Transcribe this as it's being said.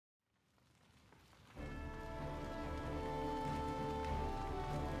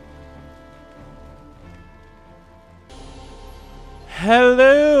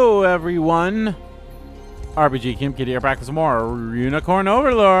Hello, everyone. RPG Kim Kid here, back with some more Unicorn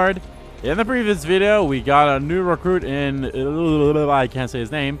Overlord. In the previous video, we got a new recruit in, I can't say his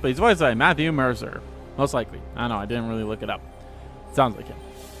name, but he's voiced by Matthew Mercer. Most likely. I don't know, I didn't really look it up. Sounds like him.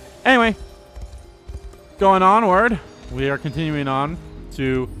 Anyway, going onward, we are continuing on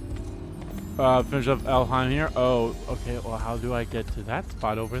to finish up Alain here. Oh, okay, well, how do I get to that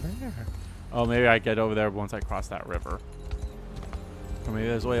spot over there? Oh, maybe I get over there once I cross that river. Or maybe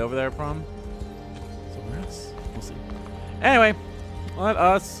there's a way over there from somewhere else. We'll see. Anyway, let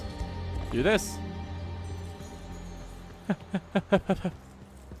us do this. I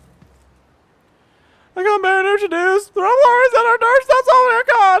got better introduced. The Overlord is at our doorsteps over there,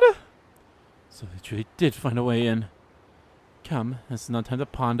 God. So they truly did find a way in. Come, this is no time to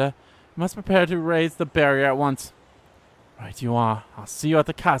ponder. We must prepare to raise the barrier at once. Right you are. I'll see you at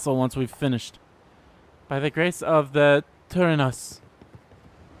the castle once we've finished. By the grace of the Tyrannus.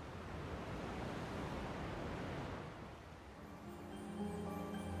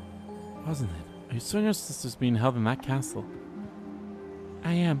 Wasn't it? Are you certain your sister's being held in that castle?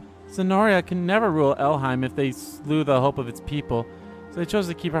 I am. Zenoria can never rule Elheim if they slew the hope of its people, so they chose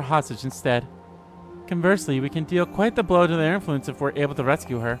to keep her hostage instead. Conversely, we can deal quite the blow to their influence if we're able to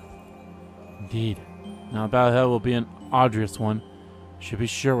rescue her. Indeed. Now Battle Hill will be an arduous one. We should be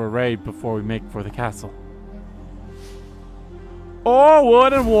sure we're ready before we make for the castle. Oh,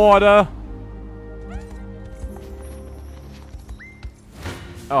 wood and water!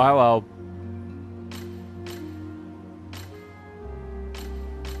 Oh, hello.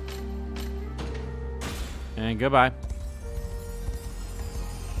 And goodbye.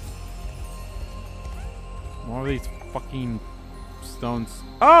 More of these fucking stones.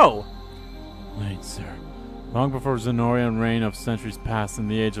 Oh! Wait, sir. Long before Zenorian reign of centuries past in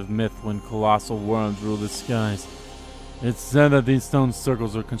the age of myth when colossal worms ruled the skies, it's said that these stone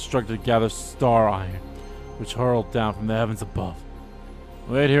circles are constructed to gather star iron, which hurled down from the heavens above.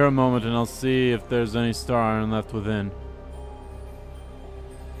 Wait here a moment and I'll see if there's any star iron left within.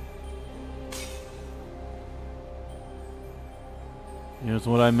 Here's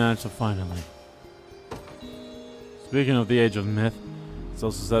what I managed to find, Alain. Speaking of the age of myth, it's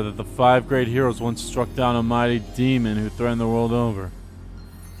also said that the 5 great heroes once struck down a mighty demon who threatened the world over.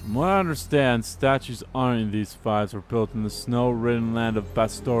 From what I understand, statues honoring these 5s were built in the snow-ridden land of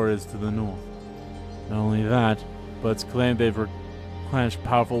Bastorias to the north. Not only that, but it's claimed they've replenished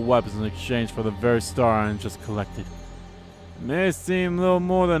powerful weapons in exchange for the very star iron just collected. It may seem little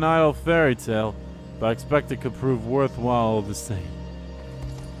more than idle fairy tale, but I expect it could prove worthwhile all the same.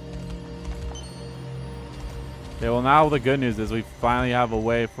 Okay, well now the good news is we finally have a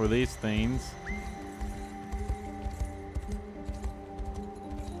way for these things.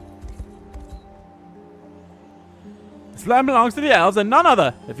 This land belongs to the elves and none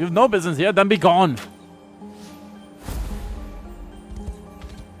other. If you've no business here, then be gone.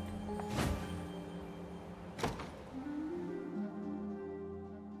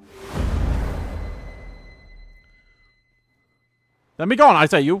 Then be gone, I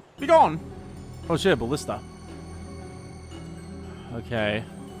say you. Be gone. Oh shit, ballista. Okay.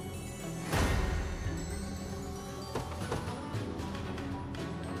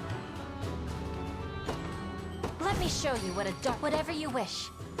 Let me show you what a dark... Whatever you wish.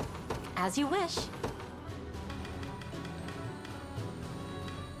 As you wish.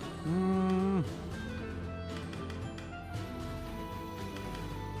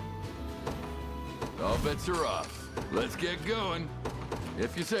 All bets are off. Let's get going.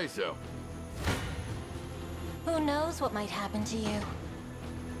 If you say so. Who knows what might happen to you?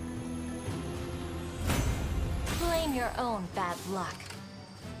 Blame your own bad luck.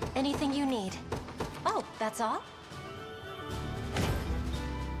 Anything you need. Oh, that's all?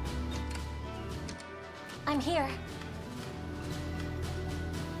 I'm here.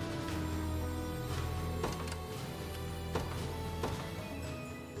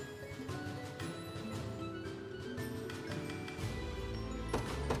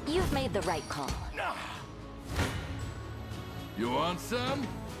 You've made the right call. You want some?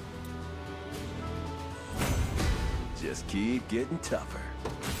 Just keep getting tougher.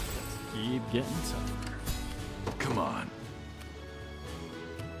 Keep getting tougher. Come on.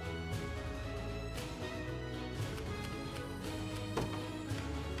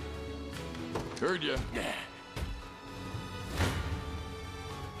 Heard ya.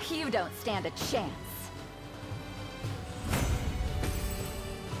 You don't stand a chance.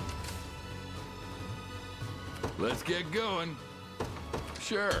 Let's get going.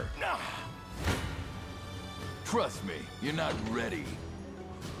 Sure. Trust me, you're not ready.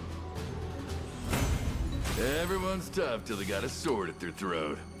 Everyone's tough till they got a sword at their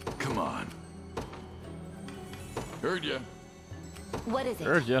throat. Come on. Heard ya. What is it?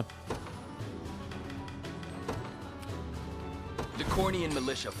 Heard ya. The Cornian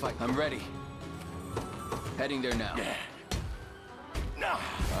militia fight. I'm ready. Heading there now.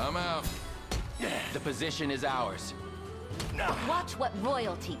 I'm out. The position is ours. Watch what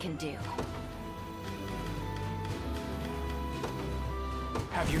royalty can do.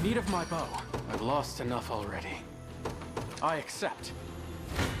 Have you need of my bow? I've lost enough already. I accept.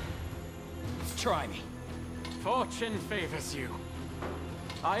 Try me. Fortune favors you.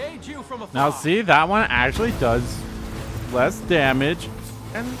 I aid you from afar. Now see, that one actually does less damage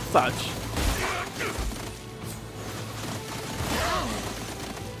and such.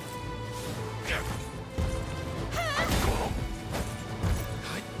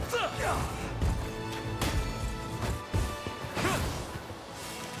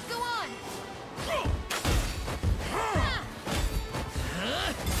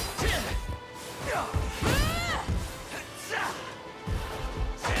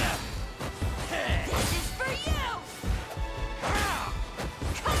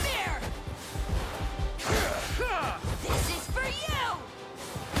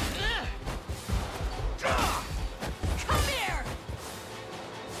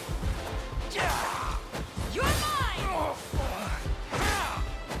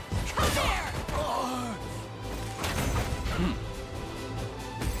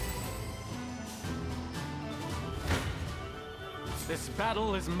 This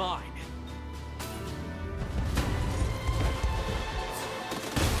battle is mine.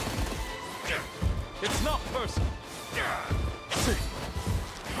 It's not personal.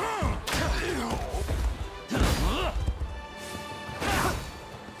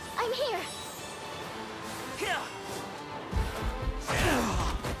 I'm here.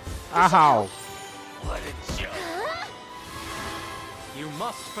 Ow. You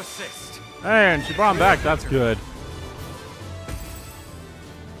must persist. And she brought him back. That's good.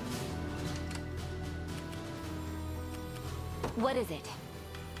 What is it?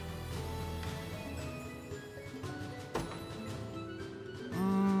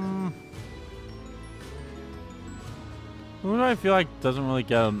 Who do I feel like doesn't really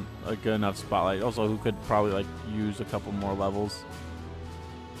get a good enough spotlight? Also, who could probably like use a couple more levels?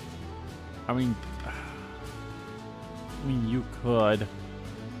 I mean, you could.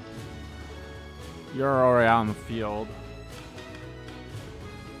 You're already out in the field.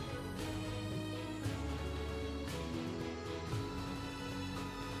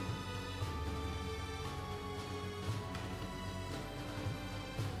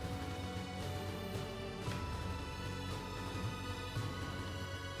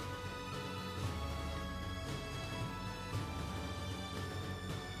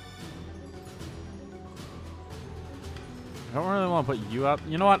 I don't really want to put you up.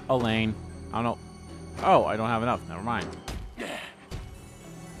 You know what, Alain? I don't know. Oh, I don't have enough. Never mind.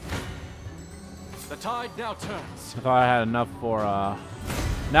 The tide now turns. I thought I had enough for,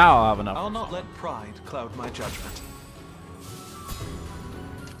 now I'll have enough. I'll not let pride cloud my judgment.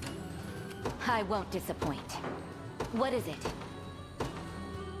 I won't disappoint. What is it?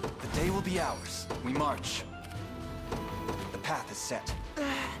 The day will be ours. We march. The path is set.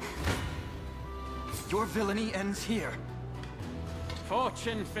 Your villainy ends here.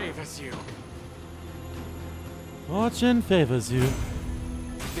 Fortune favors you. Fortune favors you.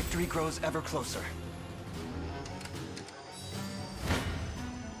 Victory grows ever closer.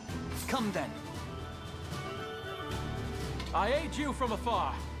 Come then. I aid you from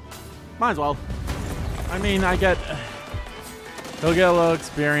afar. Might as well. I mean, he'll get a little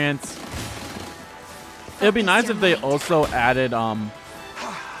experience. It'd be nice if they also added,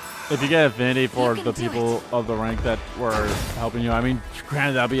 if you get affinity for the people of the rank that were helping you. I mean,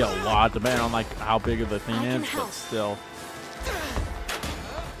 granted, that'd be a lot depending on like how big of the thing is, but still.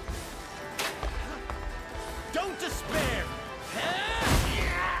 Don't despair.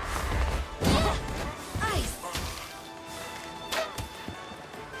 Ice!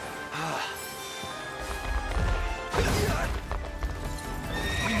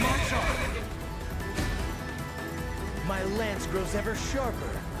 We march on. My lance grows ever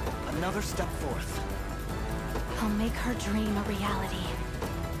sharper. Another step forth. I'll make her dream a reality.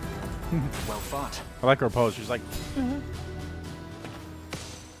 Well fought. I like her pose. She's like,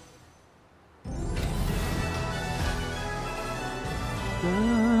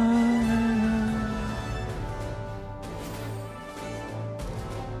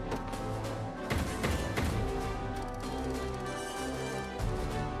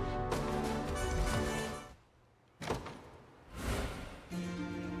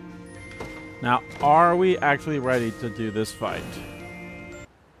 Now, are we actually ready to do this fight?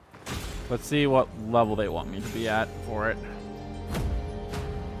 Let's see what level they want me to be at for it.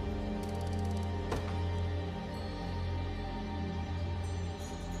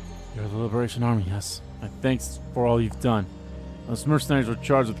 You're the Liberation Army, yes. And thanks for all you've done. Those mercenaries were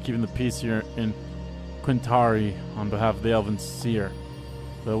charged with keeping the peace here in Quintari on behalf of the Elven Seer.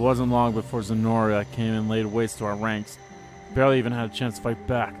 But it wasn't long before Zenoria came and laid waste to our ranks. Barely even had a chance to fight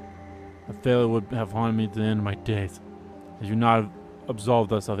back. A failure would have haunted me to the end of my days. As you not have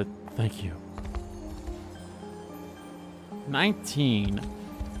absolved us of it, thank you. 19.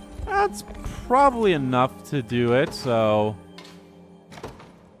 That's probably enough to do it, so...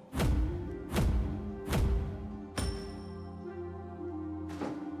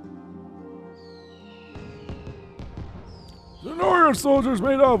 Zenoria soldiers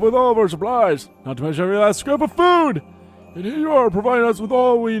made off with all of our supplies, not to mention every last scrap of food. And here you are providing us with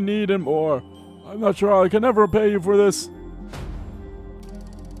all we need and more. I'm not sure I can ever repay you for this.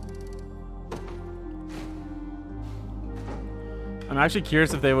 I'm actually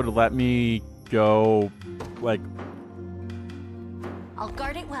curious if they would let me go, like... I'll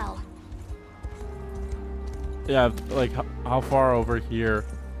guard it well. Yeah, like, how far over here?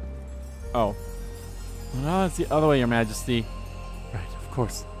 Oh. No, it's the other way, Your Majesty. Right, of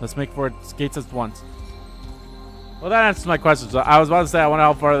course. Let's make for its gates at once. Well, that answers my question. So I was about to say, I wonder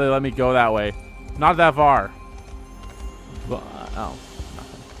how far they let me go that way. Not that far. But, oh.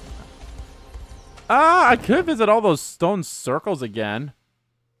 Nothing. I could visit all those stone circles again.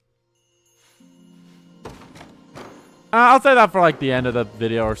 I'll say that for, like, the end of the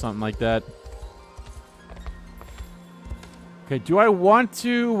video or something like that. Okay, do I want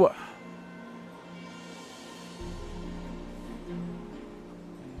to...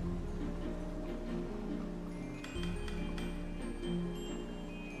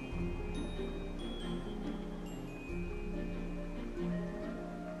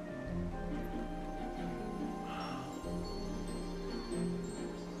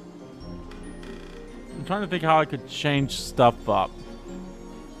 I'm trying to think how I could change stuff up.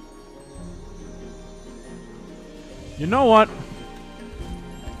 You know what?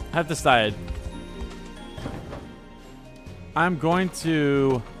 I've decided. I'm going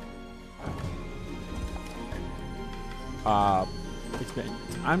to expand.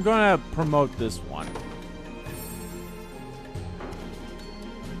 I'm going to promote this one.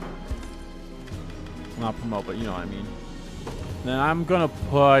 Not promote, but you know what I mean. Then I'm going to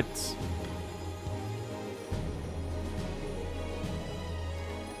put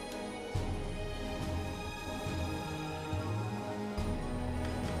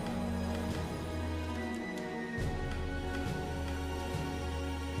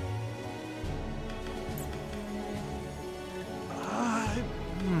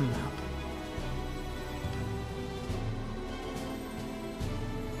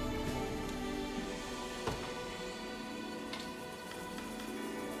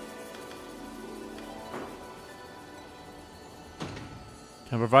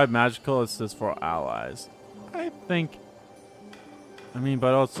can provide magical assist for allies. I think... I mean,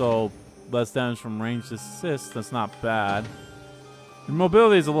 but also less damage from ranged assist. That's not bad. Your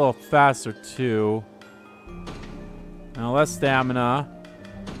mobility is a little faster, too. And less stamina.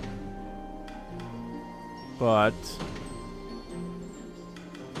 But...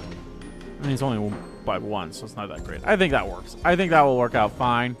 I mean, it's only by one, so it's not that great. I think that works. I think that will work out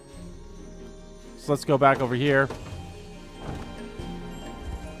fine. So let's go back over here.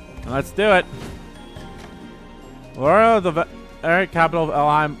 Let's do it. Laura, the capital of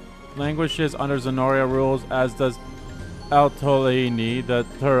Alain, languishes under Zenoria rules, as does El Tolini, the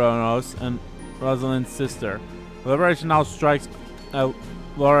Turanos, and Rosalind's sister. Liberation now strikes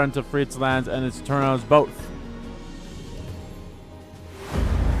Laura to free its lands and its Turanos both.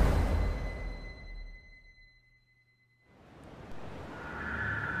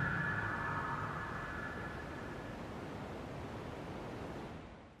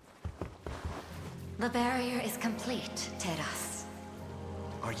 The barrier is complete, Teras.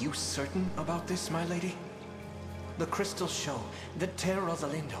 Are you certain about this, my lady? The crystals show that Ter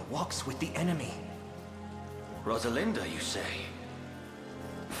Rosalinda walks with the enemy. Rosalinda, you say?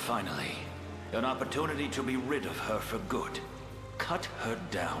 Finally, an opportunity to be rid of her for good. Cut her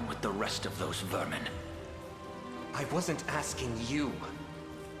down with the rest of those vermin. I wasn't asking you.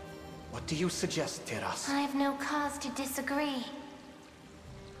 What do you suggest, Teras? I've no cause to disagree.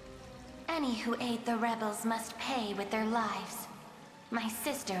 Any who aid the rebels must pay with their lives. My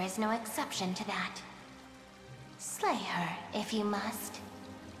sister is no exception to that. Slay her, if you must.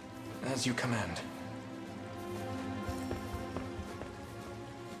 As you command.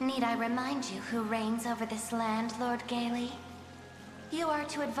 Need I remind you who reigns over this land, Lord Gailey? You are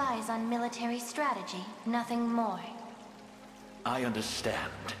to advise on military strategy, nothing more. I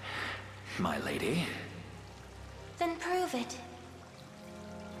understand, my lady. Then prove it.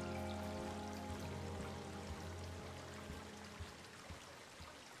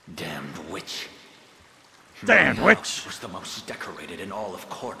 Damned witch. Damned My witch! house was the most decorated in all of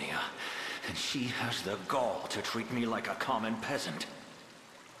Cornia, and she has the gall to treat me like a common peasant.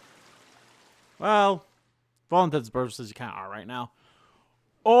 Well, for all intents and purposes, you kind of are right now.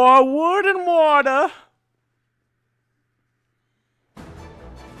 Or wood and water.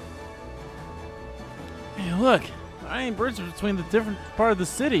 Hey, look. There ain't bridges between the different part of the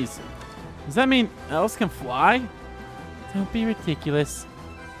cities. Does that mean elves can fly? Don't be ridiculous.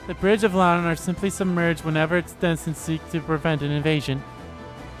 The bridge of Alain are simply submerged whenever its denizens seek to prevent an invasion.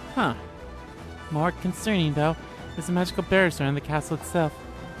 Huh. More concerning, though, is the magical barriers around the castle itself.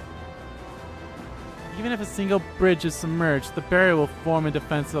 Even if a single bridge is submerged, the barrier will form in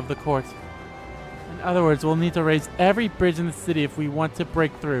defense of the court. In other words, we'll need to raise every bridge in the city if we want to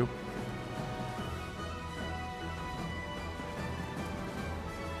break through.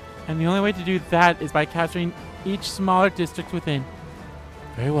 And the only way to do that is by capturing each smaller district within.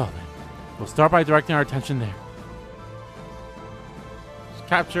 Very well then. We'll start by directing our attention there.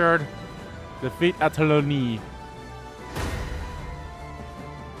 Captured. Defeat Athelony.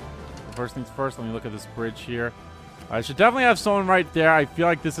 First things first, let me look at this bridge here. I should definitely have someone right there. I feel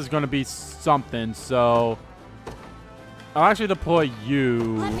like this is going to be something, so I'll actually deploy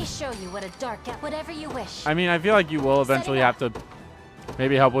you. Let me show you what a dark cat. Whatever you wish. I mean, I feel like you will eventually have to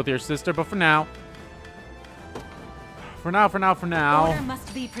maybe help with your sister, but for now. For now. Order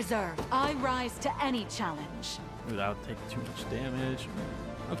must be preserved. I rise to any challenge. Without taking too much damage.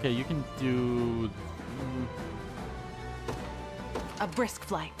 Okay, you can do A brisk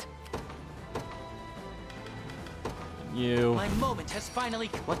flight. you. My moment has finally...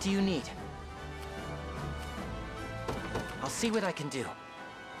 What do you need? I'll see what I can do.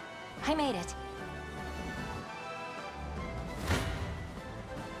 I made it.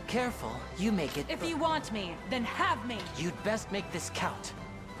 Careful, you make it... If you want me, then have me. You'd best make this count.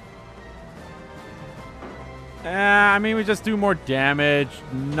 I mean, we just do more damage.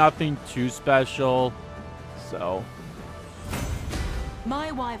 Nothing too special. So.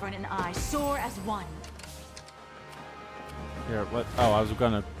 My wyvern and I soar as one. Here, what? Oh, I was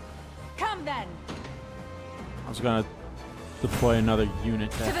gonna deploy another unit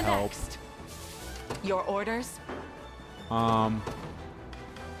to the help. next. Your orders?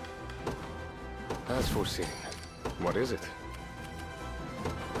 As foreseen. What is it?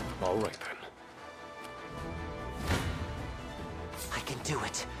 All right, then. I can do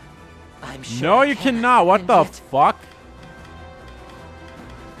it. I'm sure No, I you can. cannot. What And the yet- fuck?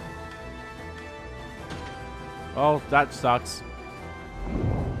 Oh, that sucks.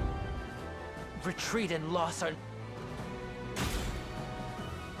 Retreat and loss are...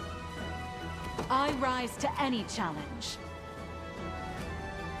 I rise to any challenge.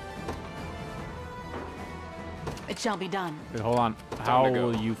 It shall be done. Wait, hold on. How to go.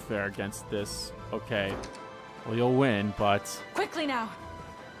 will you fare against this? Okay. Well, you'll win, but... Quickly now.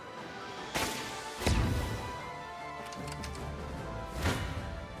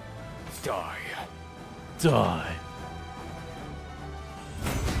 Die. Die.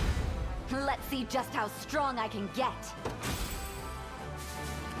 Let's see just how strong I can get.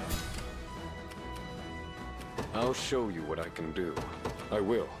 I'll show you what I can do. I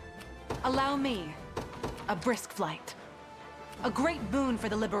will. Allow me. A brisk flight. A great boon for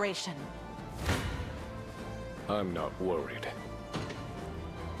the liberation. I'm not worried.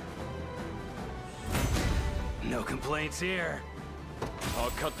 No complaints here. I'll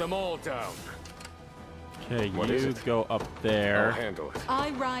cut them all down. Okay, What is you it? go up I'll there. handle it.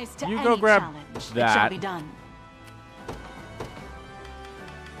 I rise to You any go grab challenge. It shall that. be done.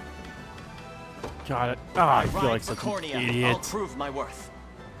 Got it. Ah, I feel Ride like for such an Cornia. I'll idiot. prove my worth.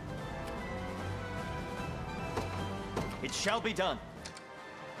 It shall be done.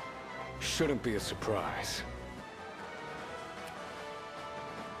 Shouldn't be a surprise.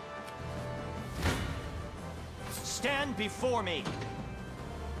 Stand before me.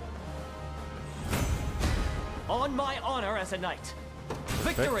 On my honor as a knight.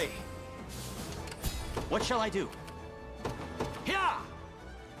 Victory! What shall I do? Here!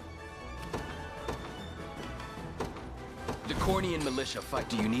 The Cornian militia fight.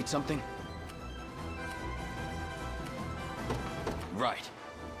 Do you need something? Right.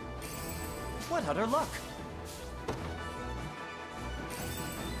 What utter luck!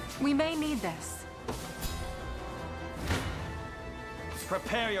 We may need this.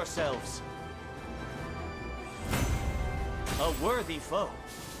 Prepare yourselves. A worthy foe.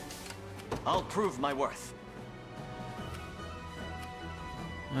 I'll prove my worth.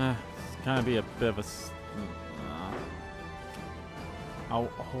 It's gonna be a bit of a... I'll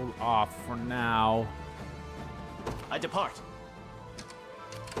hold off for now. I depart.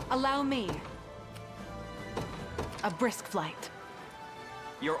 Allow me. A brisk flight.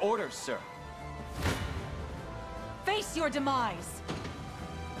 Your orders, sir. Face your demise.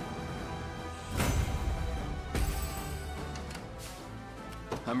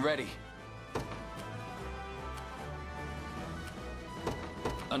 I'm ready.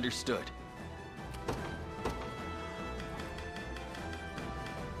 Understood.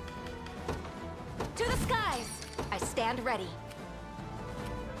 To the skies! I stand ready.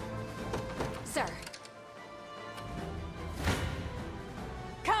 Sir.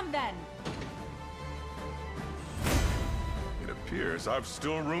 Come then. It appears I've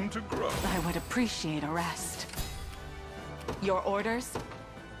still room to grow. I would appreciate a rest. Your orders?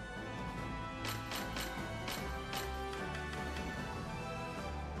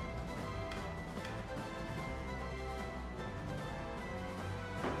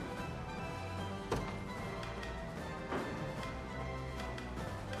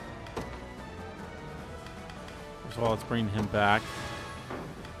 First of all, let's bring him back.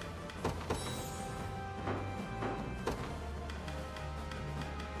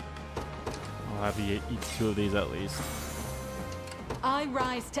 I'll have you eat 2 of these at least. I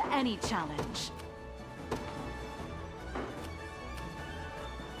rise to any challenge.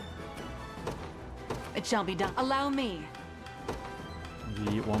 It shall be done. Allow me.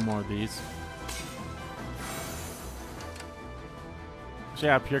 You eat 1 more of these. So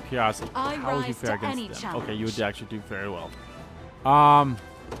yeah, pure curiosity. I How would you rise fare to any against them? Okay, you would challenge. actually do very well.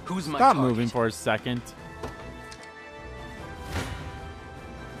 Who's my Stop target? moving for a second.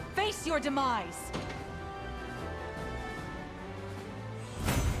 Face your demise.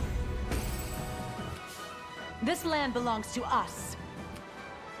 This land belongs to us.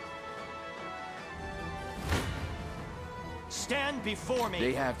 Stand before me.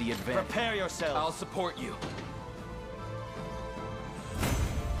 They have the advantage. Prepare yourselves. I'll support you.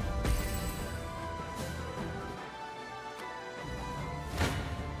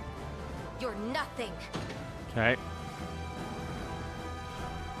 You're nothing. Okay.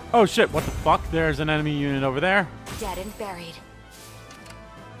 Oh shit, what the fuck? There's an enemy unit over there. Dead and buried.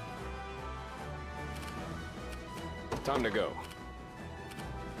 Time to go.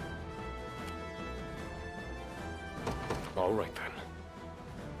 All right then.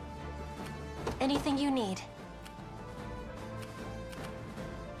 Anything you need.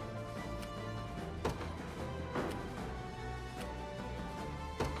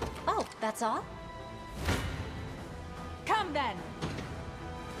 Oh, that's all? Come then.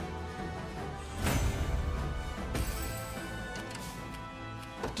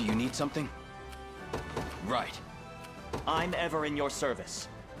 Do you need something? Right. I'm ever in your service.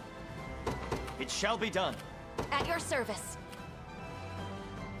 It shall be done. At your service.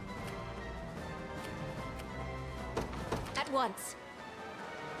 At once.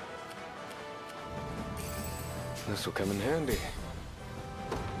 This will come in handy.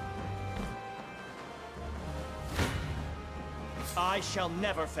 I shall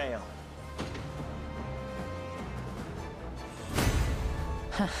never fail.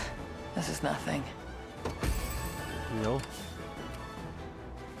 This is nothing. Heal.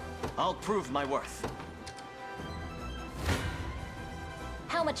 I'll prove my worth.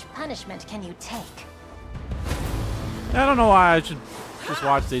 How much punishment can you take? I don't know why I should just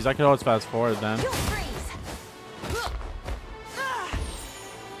watch these. I could always fast forward then. You freeze!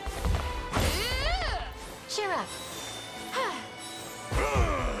 Cheer up.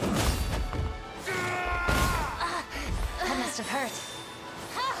 That must have hurt.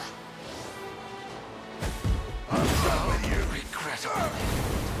 Regrettable.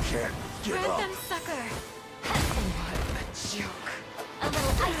 Can't give Grant up. them succor. What a joke. A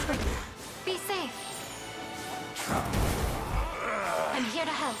little ice for you. Be safe. I'm here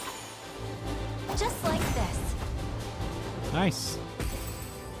to help. Just like this. Nice.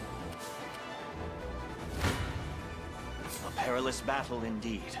 A perilous battle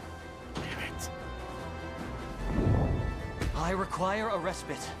indeed. Damn it. I require a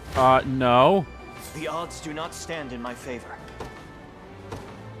respite. No. The odds do not stand in my favor.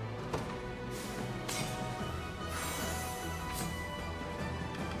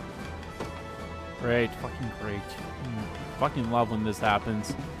 Great. Fucking great. Fucking love when this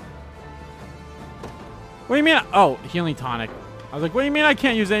happens. What do you mean? Oh, healing tonic. I was like, what do you mean I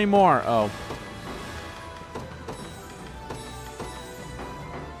can't use any more? Oh.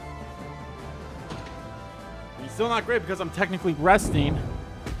 Still not great because I'm technically resting.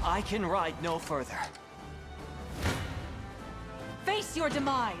 I can ride no further. Face your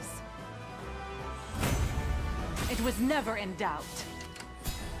demise. It was never in doubt.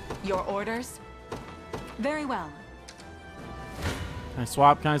 Your orders? Very well. Can I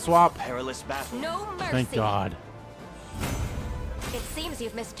swap? Can I swap? Perilous battle. No mercy. Thank God. It seems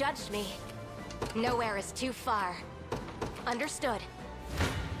you've misjudged me. Nowhere is too far. Understood.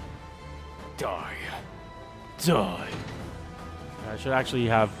 Die. Die. I should actually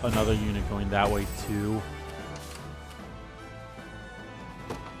have another unit going that way too.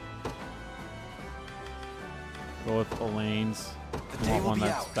 Go with Alain's. The day will One be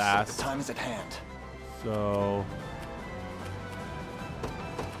that's ours. fast. The time is at hand. So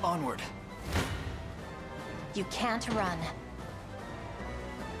Onward. You can't run.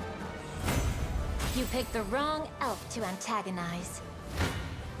 You picked the wrong elf to antagonize.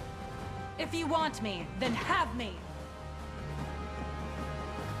 If you want me, then have me.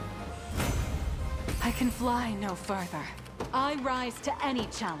 I can fly no further. I rise to any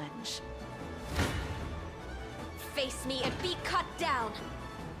challenge. Face me and be cut down.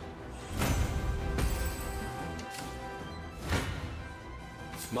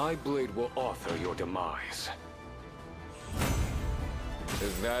 My blade will author your demise.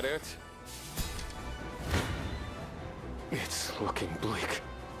 Is that it? It's looking bleak.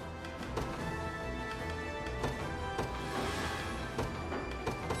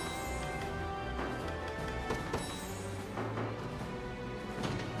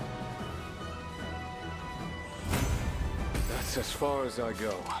 That's as far as I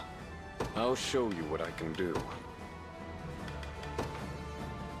go. I'll show you what I can do.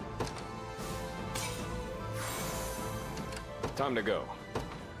 Time to go.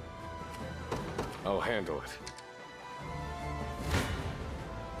 I'll handle it.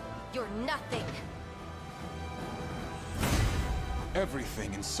 You're nothing.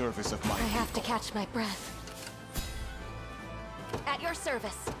 Everything in service of my I have to catch my breath. At your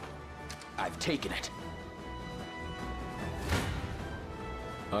service. I've taken it.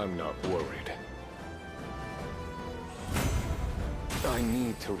 I'm not worried. I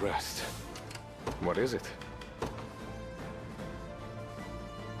need to rest. What is it?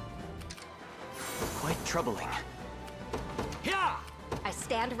 Quite troubling. Yeah! I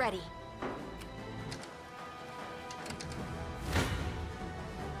stand ready.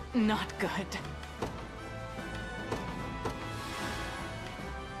 Not good.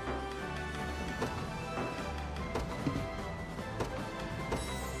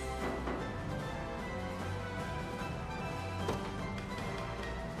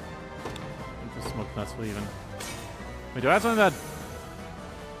 the smoke that's leaving. Wait, do I have something that?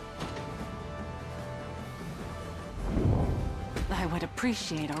 I would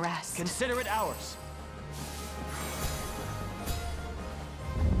appreciate a rest. Consider it ours.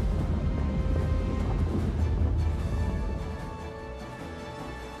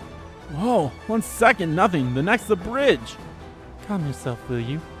 Whoa, 1 second, nothing. The next, the bridge. Calm yourself, will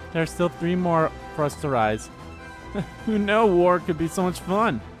you? There are still 3 more for us to rise. Who knew war could be so much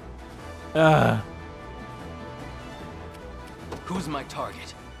fun? Who's my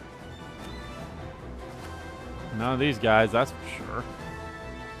target? None of these guys, that's for sure.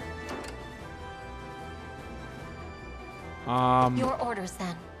 Your orders,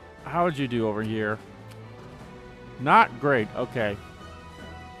 then. How would you do over here? Not great. Okay.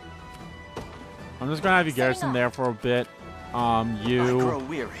 I'm just gonna have you garrison there for a bit. You. I grow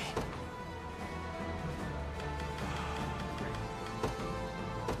weary.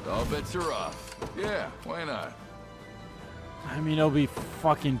 All bets are off. Yeah, why not? I mean, it'll be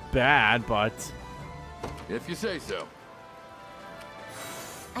fucking bad, but If you say so.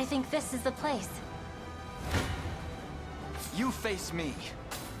 I think this is the place. You face me.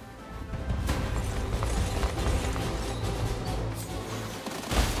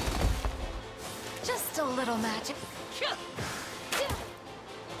 Just a little magic.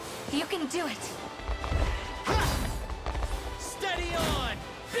 You can do it. Steady on!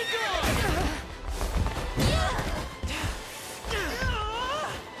 Be gone!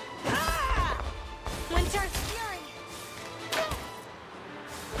 Winter's Fury.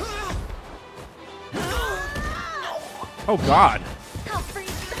 oh god. I'll freeze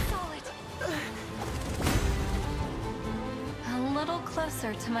you solid. A little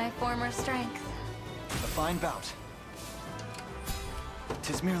closer to my former strength. A fine bout.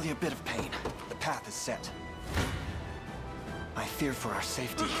 'Tis merely a bit of pain. The path is set. I fear for our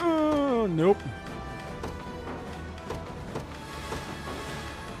safety. Nope.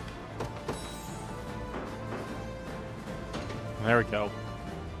 There we go.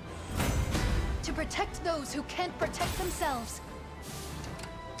 To to protect those who can't protect themselves.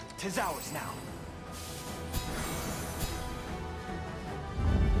 'Tis ours now.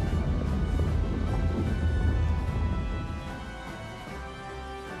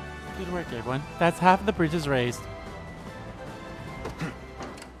 Good work, everyone. That's half of the bridges raised.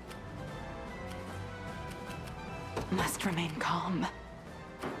 Must remain calm.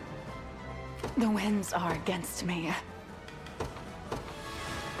 The winds are against me.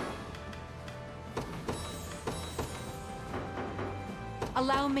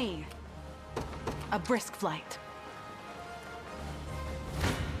 Allow me a brisk flight.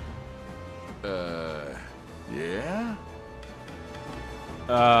 Yeah?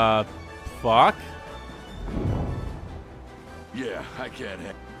 Fuck? Yeah, I can't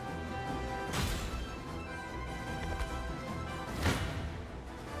have.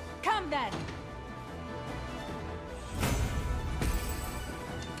 Come then!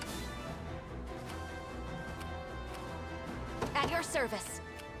 At your service.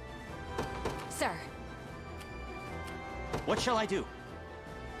 Sir. What shall I do?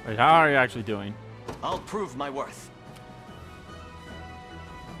 Wait, how are you actually doing? I'll prove my worth.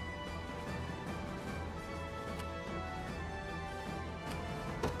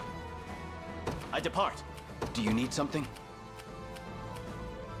 I depart. Do you need something?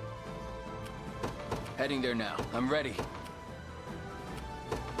 Heading there now. I'm ready.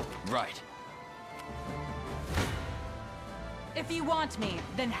 Right. If you want me,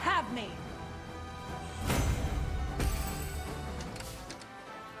 then have me!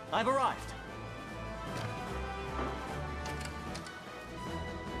 I've arrived.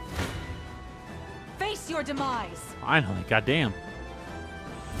 Face your demise! Finally, goddamn.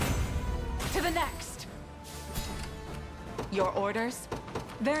 To the next! Your orders?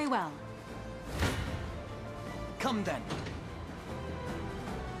 Very well. Come then.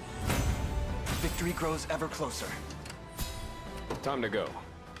 Victory grows ever closer. Time to go.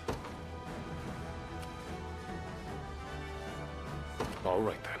 All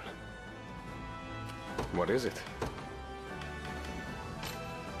right then. What is it?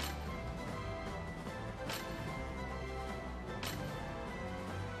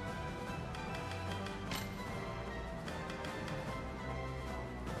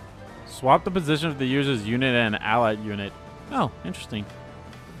 Swap the position of the user's unit and allied unit. Oh, interesting.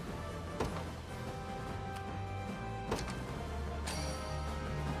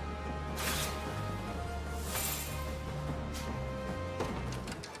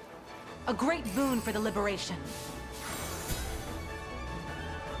 A great boon for the liberation.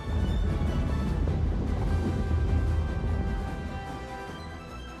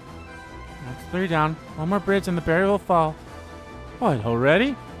 That's 3 down. One more bridge and the barrier will fall. What,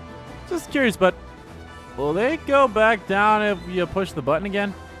 already? Just curious, but will they go back down if you push the button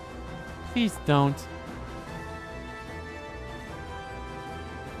again? Please don't.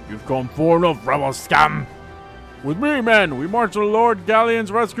 You've gone far enough, rebel scum! With me, men, we march to the Lord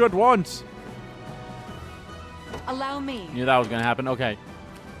Galleon's rescue at once! Allow me. Knew that was gonna happen. Okay.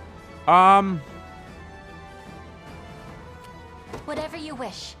 Whatever you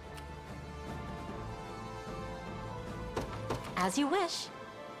wish. As you wish.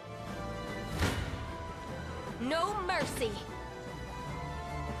 No mercy.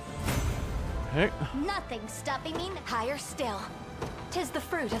 Heck. Nothing stopping me higher still. 'Tis the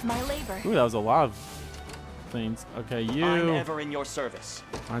fruit of my labor. Ooh, that was a lot of things. Okay, you I'm ever in your service.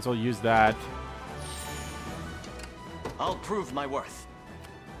 might as well use that. I'll prove my worth.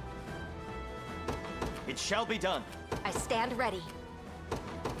 It shall be done. I stand ready.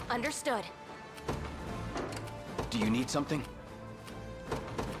 Understood. Do you need something?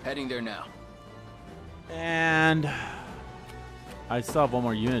 Heading there now. And I still have one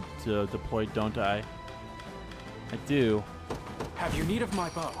more unit to deploy, don't I? I do. Have you need of my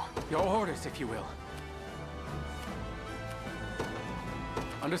bow? Your orders, if you will.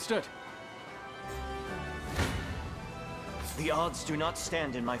 Understood. The odds do not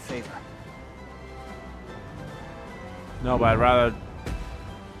stand in my favor. No, but I'd rather...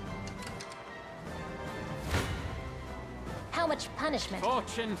 How much punishment?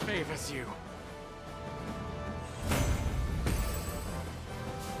 Fortune favors you.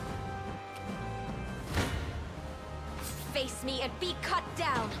 Face me and be cut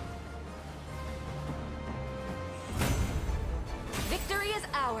down. Victory is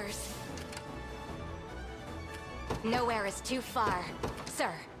ours. Nowhere is too far,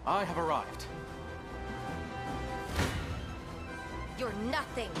 sir. I have arrived. You're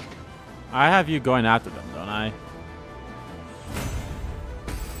nothing. I have you going after them, don't I?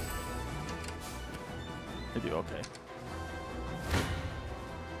 I do, okay.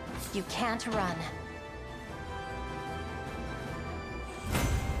 You can't run.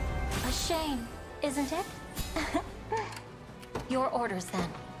 A shame, isn't it? Your orders, then.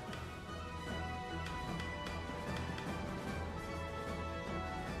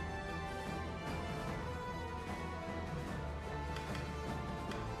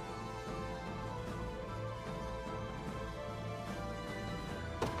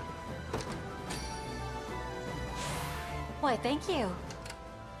 Why, thank you.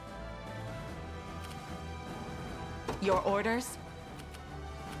 Your orders?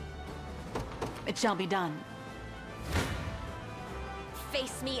 It shall be done.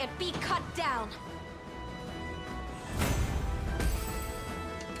 Face me and be cut down.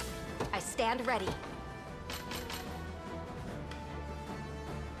 I stand ready.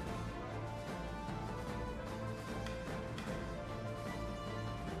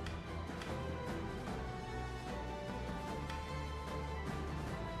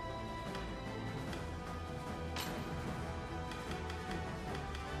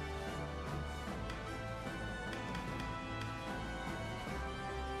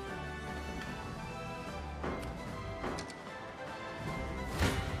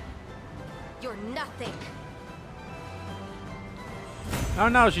 You're nothing. Oh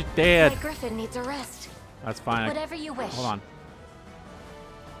no, she's dead. My griffin needs a rest. That's fine. Whatever you wish. Hold on.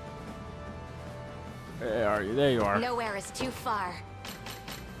 Where are you? There you are. Nowhere is too far.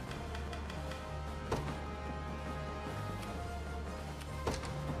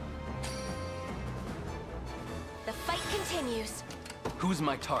 The fight continues. Who's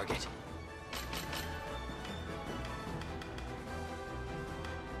my target?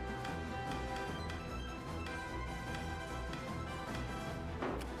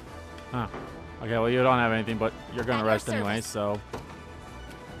 Huh. Okay, well, you don't have anything, but you're gonna At rest your anyway, service. so.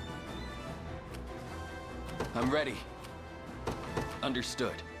 I'm ready.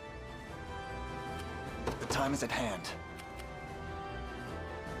 Understood. The time is at hand.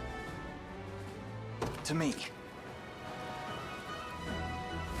 To me.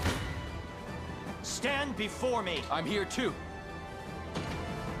 Stand before me. I'm here too.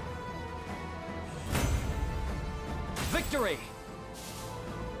 Victory!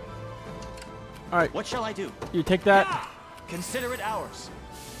 All right. What shall I do? You take that. Yeah! Consider it ours.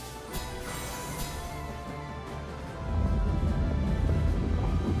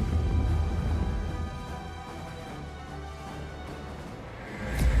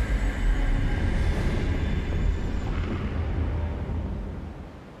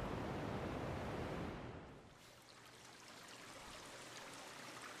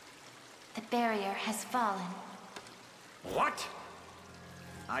 The barrier has fallen. What?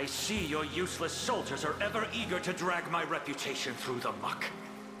 I see your useless soldiers are ever eager to drag my reputation through the muck.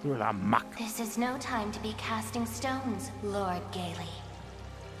 Through the muck. This is no time to be casting stones, Lord Gailey.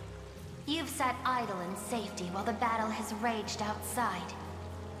 You've sat idle in safety while the battle has raged outside.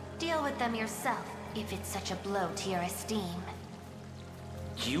 Deal with them yourself, if it's such a blow to your esteem.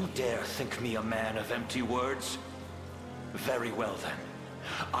 You dare think me a man of empty words? Very well then.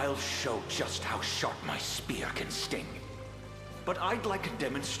 I'll show just how sharp my spear can sting. But I'd like a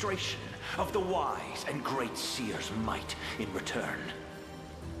demonstration of the wise and great seer's might in return.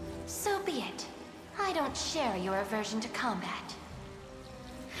 So be it. I don't share your aversion to combat.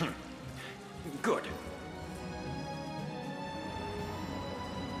 Good.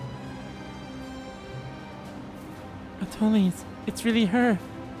 Totally, it's really her.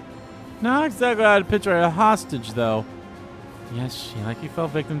 Not exactly how to picture a hostage, though. Yes, she likely fell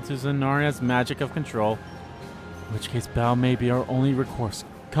victim to Zenaria's magic of control. In which case, battle may be our only recourse.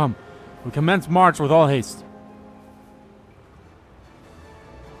 Come, we commence march with all haste.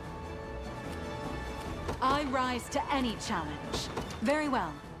 I rise to any challenge. Very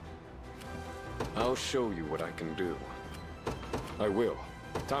well. I'll show you what I can do. I will.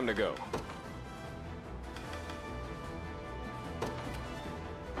 Time to go.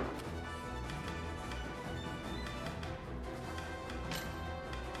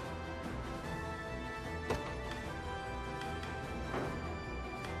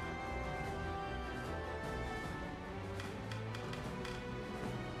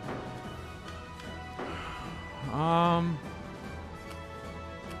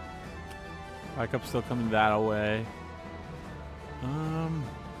 Backup's still coming that way.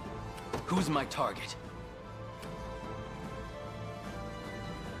 Who's my target?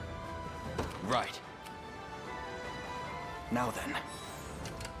 Right. Now then.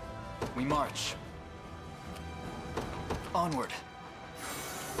 We march. Onward.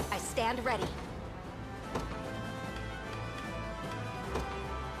 I stand ready.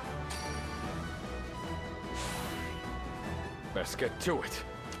 Let's get to it.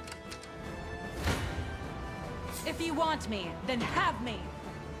 If you want me, then have me.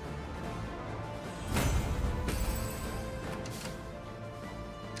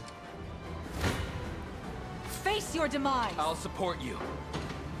 Face your demise. I'll support you.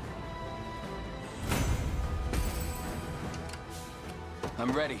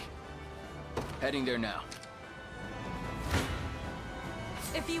 I'm ready. Heading there now.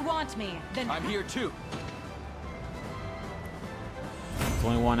 If you want me, then I'm here too. It's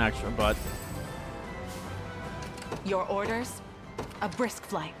only one extra, but Your orders? A brisk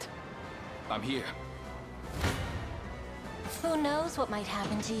flight. I'm here. Who knows what might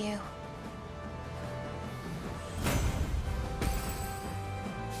happen to you?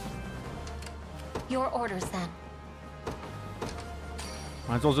 Your orders, then.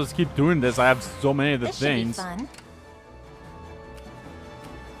 might as well just keep doing this. I have so many of the This things. should be fun.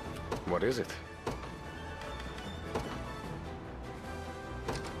 What is it?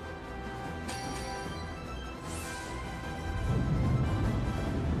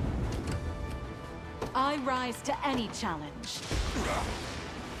 I rise to any challenge.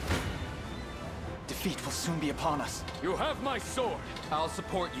 Defeat will soon be upon us. You have my sword. I'll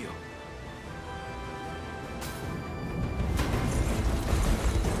support you.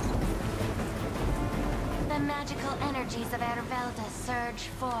 The magical energies of Ervelda surge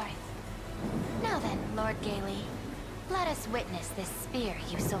forth. Now then, Lord Gailey, let us witness this spear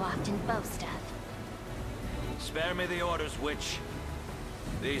you so often boast of. Spare me the orders, witch.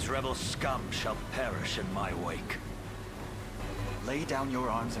 These rebel scum shall perish in my wake. Lay down your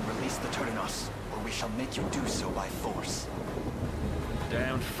arms and release the Turdinos, or we shall make you do so by force.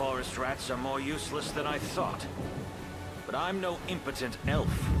 Damned forest rats are more useless than I thought. But I'm no impotent elf,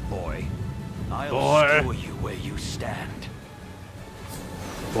 boy. I'll skewer you where you stand.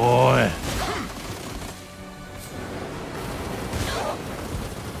 Boy.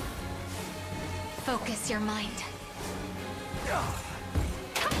 Focus your mind.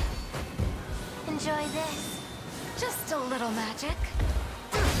 Enjoy this. Just a little magic.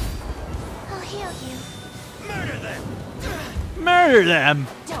 I'll heal you. Murder them! Murder them!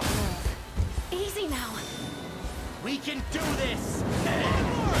 Don't move. Easy now. We can do this!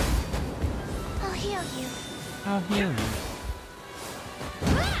 I'll heal you. I'll heal you.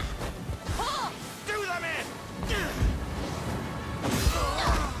 Do them in!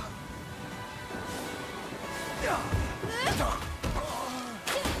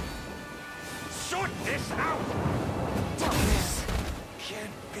 Sort this out! Don't move. Can't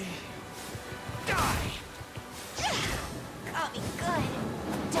be. Die! I'll be good.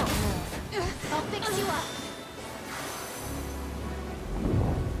 Don't move. I'll fix you up.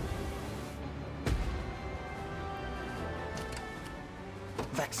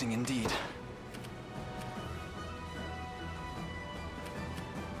 Vexing indeed.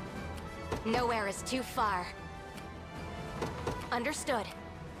 Nowhere is too far. Understood.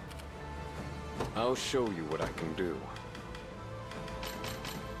 I'll show you what I can do.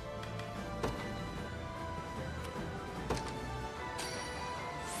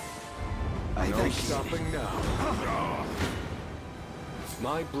 No stopping now.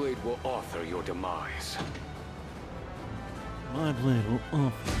 My blade will author your demise. My blade will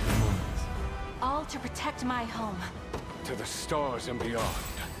offer demise. All to protect my home. To the stars and beyond.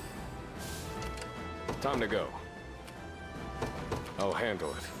 Time to go. I'll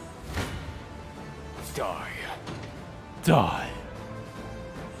handle it. Die. Die.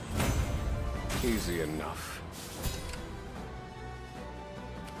 Easy enough.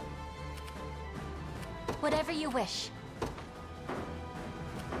 Whatever you wish.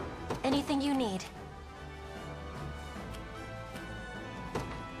 Anything you need.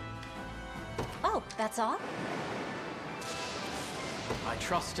 Oh, that's all? I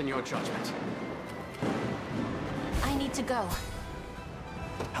trust in your judgment. I need to go.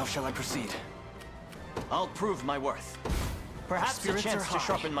 How shall I proceed? I'll prove my worth. Perhaps a Spirits chance are to high.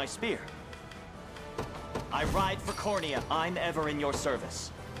 sharpen my spear. I ride for Cornia. I'm ever in your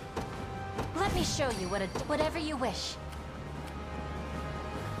service. Let me show you whatever you wish.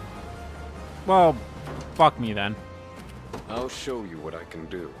 Well, fuck me then. I'll show you what I can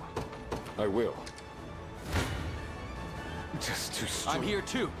do. I will. Just too strong. I'm here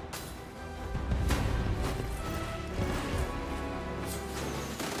too.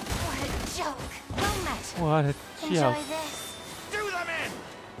 What a joke. Well met. What a Enjoy joke. this. Do them in!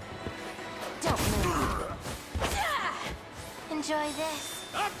 Don't move. Enjoy this.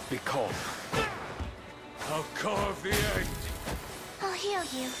 Be calm. I'll carve the end. I'll heal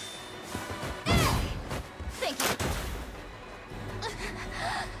you. Thank you.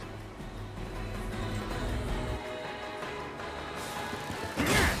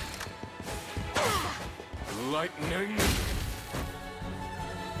 lightning.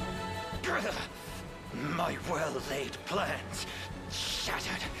 My well-laid plans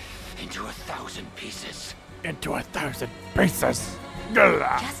shattered into 1,000 pieces. Into 1,000 pieces.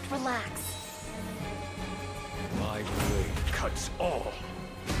 Just relax. My blade cuts all.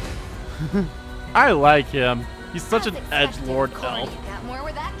 I like him. He's such an edgelord elf. Got more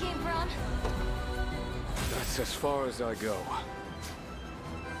where that came from? That's as far as I go.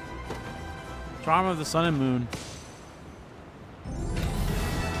 Charm of the sun and moon.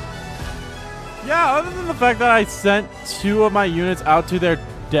 Yeah, other than the fact that I sent 2 of my units out to their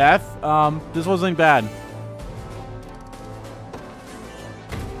death, this wasn't bad.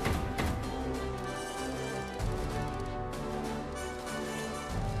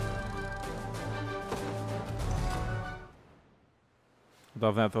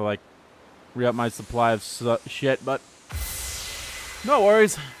 Definitely have to like re-up my supply of shit, but no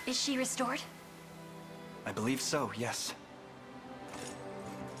worries. Is she restored? I believe so, yes.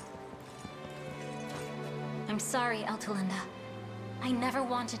 I'm sorry, Altalinda. I never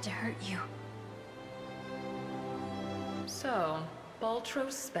wanted to hurt you. So,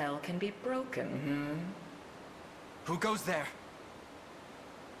 Baltro's spell can be broken, Who goes there?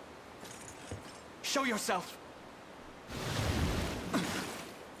 Show yourself!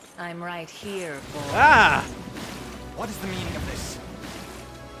 I'm right here, boy. Ah! What is the meaning of this?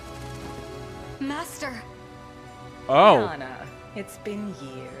 Master! Oh. Yana, it's been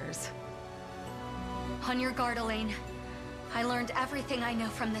years. On your guard, Alain. I learned everything I know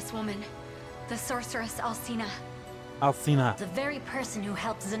from this woman. The sorceress Alcina. Alcina. The very person who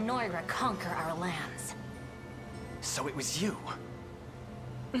helped Zenoira conquer our lands. So it was you?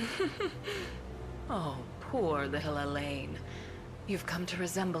 Oh, poor little Alain. You've come to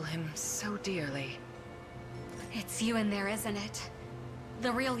resemble him so dearly. It's you in there, isn't it?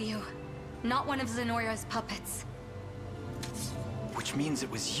 The real you. Not one of Zenoira's puppets. Which means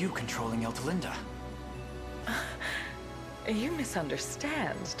it was you controlling Altalinda. You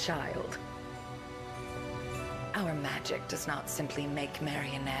misunderstand, child. Our magic does not simply make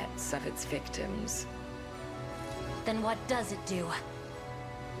marionettes of its victims. Then what does it do?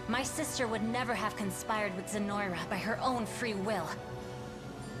 My sister would never have conspired with Zenoira by her own free will.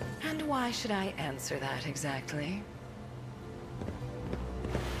 And why should I answer that exactly?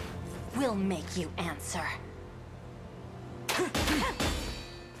 We'll make you answer.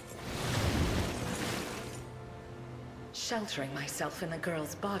 Sheltering myself in the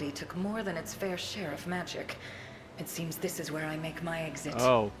girl's body took more than its fair share of magic. It seems this is where I make my exit.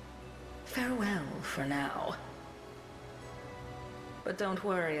 Oh. Farewell for now. But don't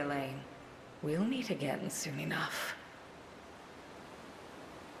worry, Alain. We'll meet again soon enough.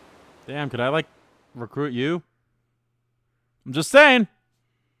 Damn, could I like recruit you? I'm just saying.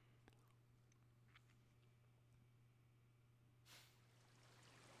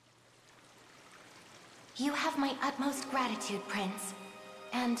 You have my utmost gratitude, Prince.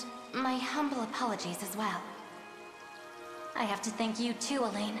 And my humble apologies as well. I have to thank you too,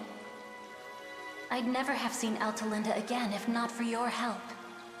 Alain. I'd never have seen Altalinda again if not for your help.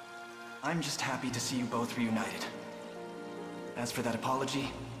 I'm just happy to see you both reunited. As for that apology,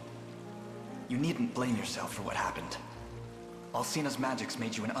 you needn't blame yourself for what happened. Alcina's magics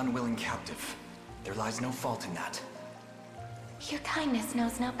made you an unwilling captive. There lies no fault in that. Your kindness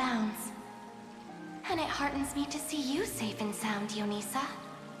knows no bounds. And it heartens me to see you safe and sound, Dionisa.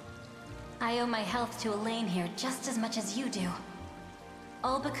 I owe my health to Alain here just as much as you do.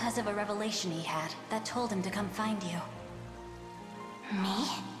 All because of a revelation he had that told him to come find you. Me?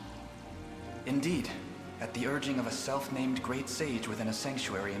 Indeed, at the urging of a self-named great sage within a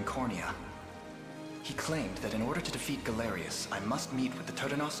sanctuary in Cornia. He claimed that in order to defeat Galerius, I must meet with the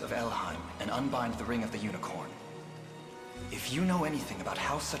Turdanos of Elheim and unbind the Ring of the Unicorn. If you know anything about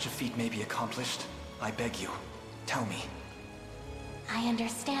how such a feat may be accomplished, I beg you, tell me. I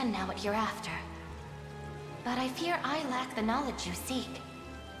understand now what you're after. But I fear I lack the knowledge you seek.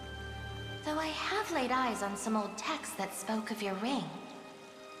 Though I have laid eyes on some old texts that spoke of your ring.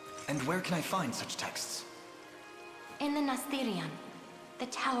 And where can I find such texts? In the Nasthirion, the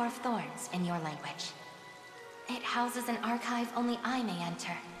Tower of Thorns in your language. It houses an archive only I may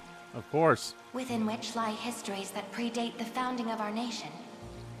enter. Of course. Within which lie histories that predate the founding of our nation,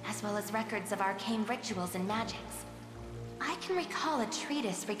 as well as records of arcane rituals and magics. I can recall a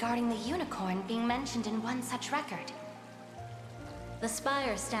treatise regarding the unicorn being mentioned in one such record. The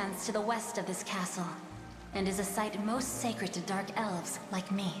spire stands to the west of this castle, and is a site most sacred to dark elves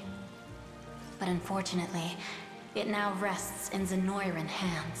like me. But unfortunately, it now rests in Zenoiran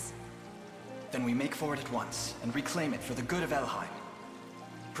hands. Then we make for it at once, and reclaim it for the good of Elheim.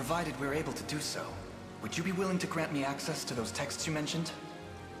 Provided we're able to do so, would you be willing to grant me access to those texts you mentioned?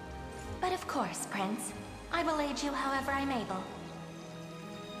 But of course, Prince. I will aid you however I'm able.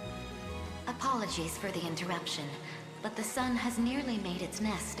 Apologies for the interruption, but the sun has nearly made its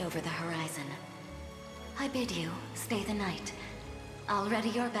nest over the horizon. I bid you stay the night. I'll ready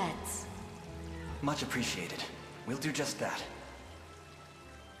your beds. Much appreciated. We'll do just that.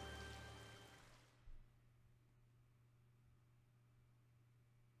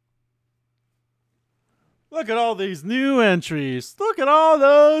 Look at all these new entries. Look at all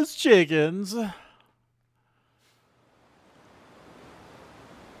those chickens.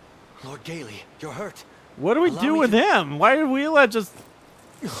 Lord Gailey, you're hurt. What do we do with him? Why did we let just...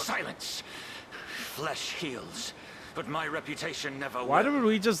 Silence. Flesh heals, but my reputation never will. Why did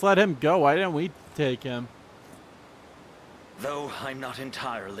we just let him go? Why didn't we take him? Though I'm not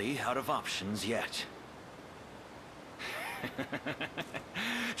entirely out of options yet.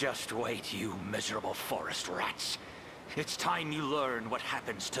 Just wait, you miserable forest rats. It's time you learn what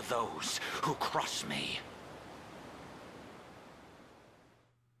happens to those who cross me.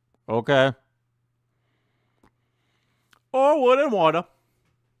 Okay. Or wood and water.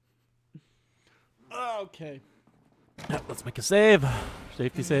 Okay. Yep, let's make a save.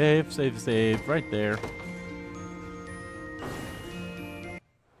 Safety save, save, right there.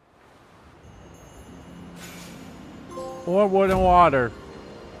 Or wood and water.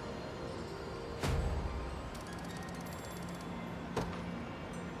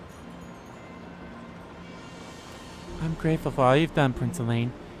 I'm grateful for all you've done, Prince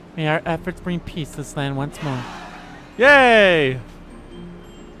Alain. May our efforts bring peace to this land once more. Yay!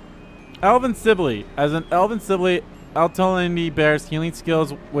 Elven Sibylle. As an Elven Sibylle, Eltolini bears healing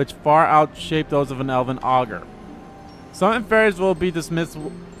skills which far outshape those of an Elven Augur. Summon fairies will be dismissed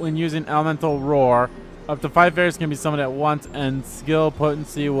when using Elemental Roar. Up to 5 fairies can be summoned at once, and skill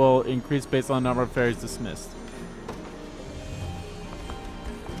potency will increase based on the number of fairies dismissed.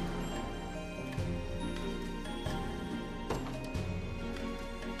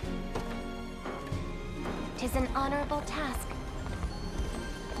 Tis an honorable task.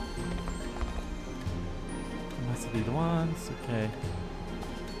 Must be the ones. Okay.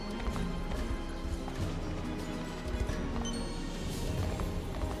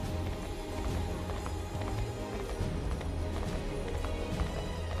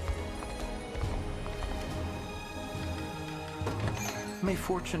 May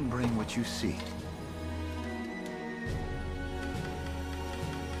fortune bring what you seek.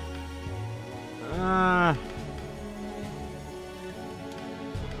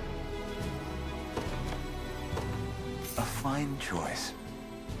 A fine choice.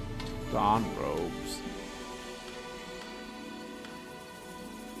 Dawn robes.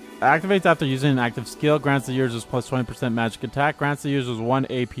 Activates after using an active skill. Grants the users plus 20% magic attack. Grants the users 1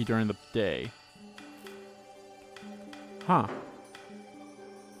 AP during the day. Huh.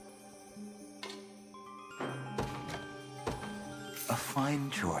 A fine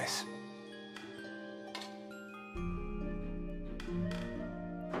choice.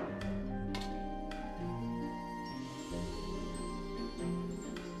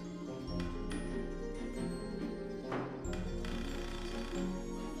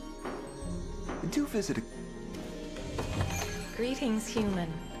 Do visit a... Greetings, human.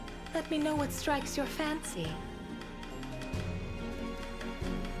 Let me know what strikes your fancy.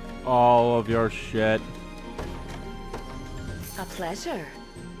 All of your shit. A pleasure.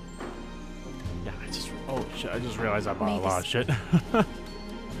 Yeah, oh shit, I just realized I bought a lot of shit.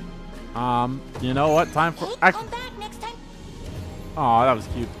 You know what? Time for... Come back next time. Aw, that was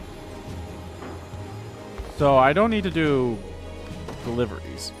cute. So, I don't need to do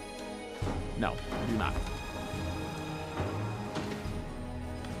deliveries. No, I do not.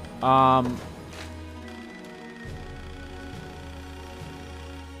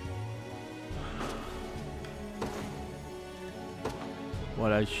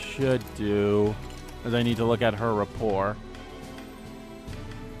 What I should do is I need to look at her rapport.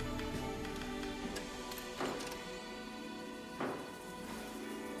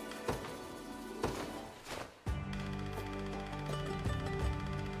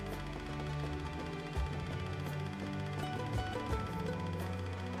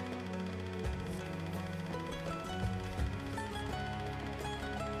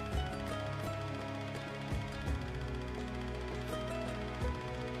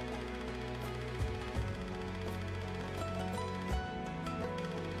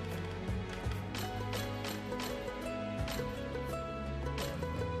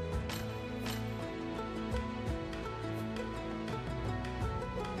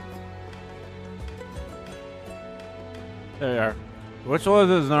 There you are. Witch Lord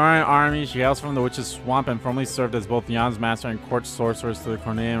is an army. She hails from the Witch's Swamp and formerly served as both Jan's master and court sorceress to the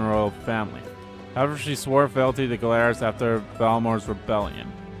Cornian royal family. However, she swore fealty to Galerius after Balmor's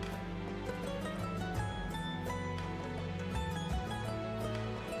rebellion.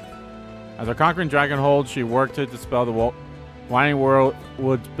 After conquering Dragonhold, she worked to dispel the Winding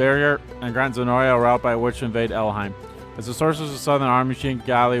Woods barrier and grant Zenoria a route by which to invade Elheim. As the sorceress of the Southern Army, she and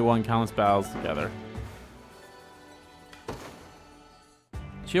Gali won countless battles together.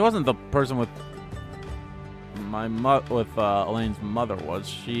 She wasn't the person with Alain's mother, was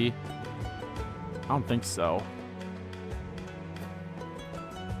she? I don't think so.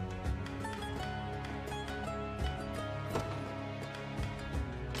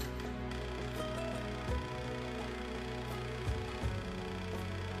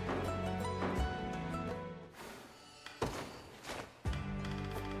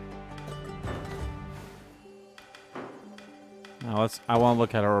 Now I want to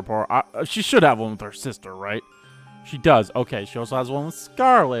look at her report. She should have one with her sister, right? She does. Okay, she also has one with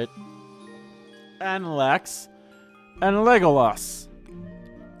Scarlet. And Lex. And Legolas.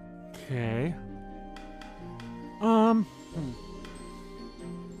 Okay.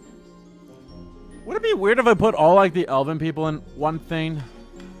 Would it be weird if I put all, like, the elven people in one thing?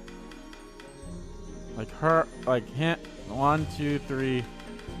 Like her, like, hint. 1, 2, 3,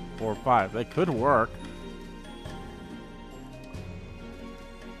 4, 5. That could work.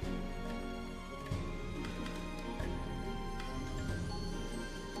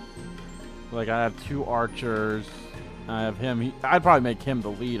 Like, I have 2 archers. I have him. I'd probably make him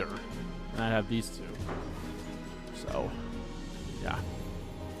the leader. And I have these 2. So, yeah.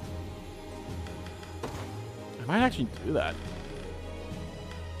 I might actually do that.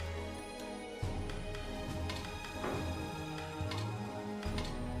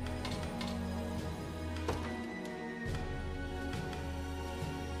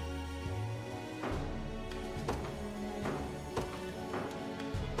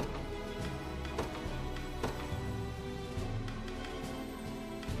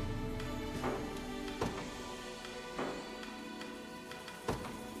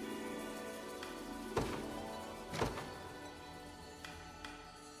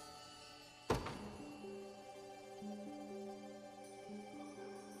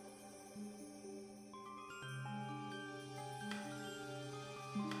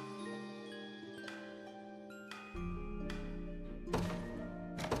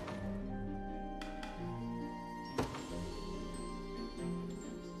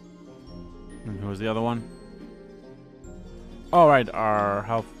 And who was the other one? Oh, right, our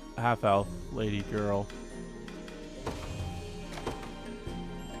half-elf lady girl.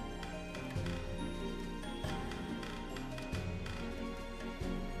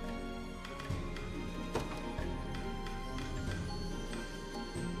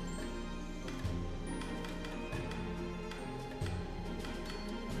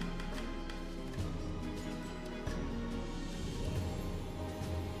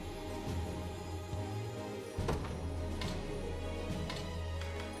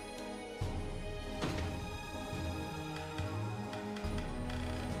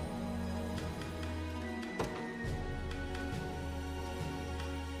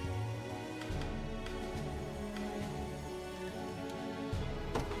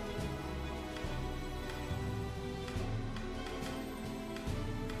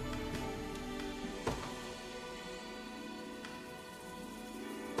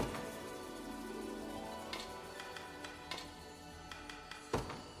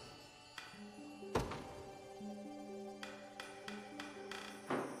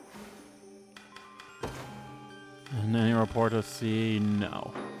 And any report of C?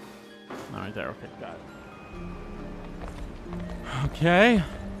 No. Not right there. Okay, got it. Okay.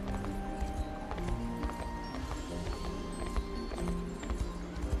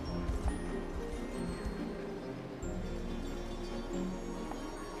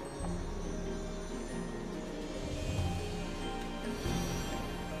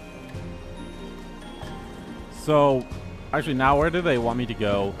 So, actually, now where do they want me to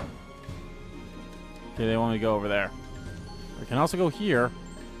go? Okay, they want me to go over there. I can also go here.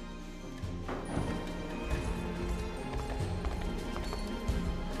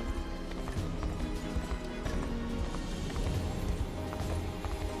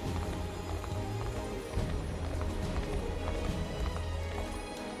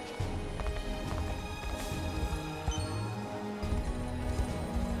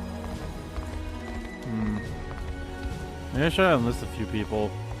 Maybe I should enlist a few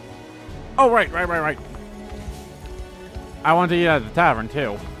people. Oh, right. I want to eat at the tavern,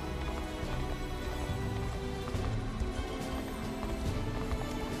 too.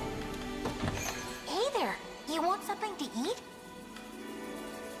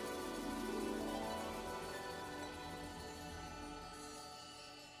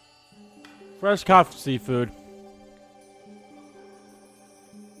 Fresh caught seafood.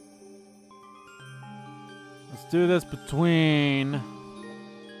 Let's do this between...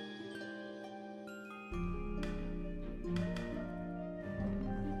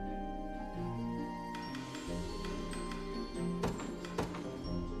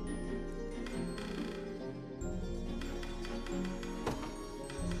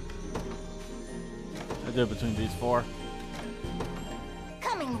 I do it between these four.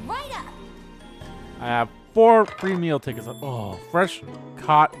 Coming right up. I have 4 free meal tickets. Oh, fresh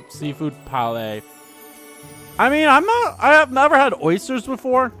caught seafood pale. I mean, I have never had oysters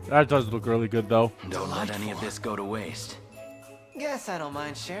before. That does look really good though. Don't let any of this go to waste. Guess I don't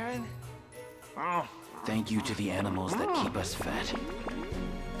mind sharing. Thank you to the animals that keep us fed.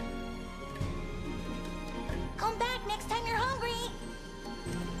 Come back next time you're hungry.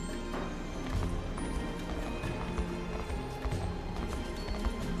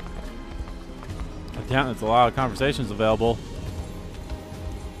 Damn, there's a lot of conversations available.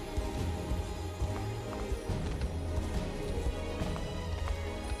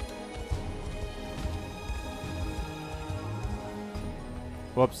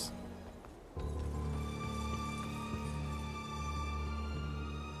 Whoops.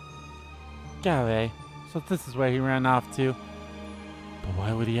 Galway. So this is where he ran off to. But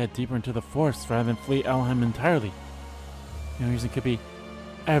why would he head deeper into the forest rather than flee Elheim entirely? The only reason could be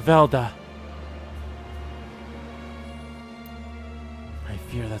Ervelda. I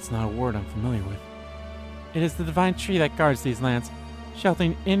fear that's not a word I'm familiar with. It is the divine tree that guards these lands,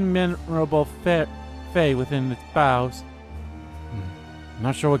 sheltering immeasurable fae within its boughs. I'm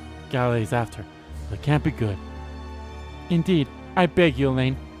not sure what Galilee's after, but it can't be good. Indeed, I beg you,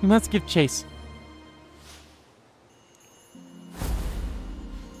 Alain, we must give chase.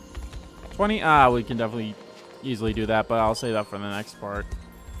 20? We can definitely easily do that, but I'll save that for the next part.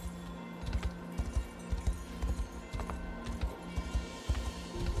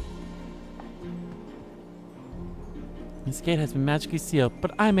 This gate has been magically sealed,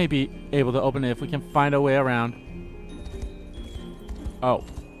 but I may be able to open it if we can find a way around. Oh.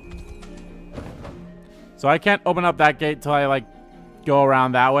 So I can't open up that gate till I, like, go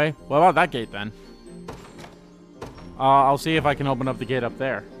around that way? What about that gate, then? I'll see if I can open up the gate up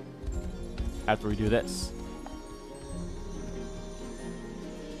there. After we do this.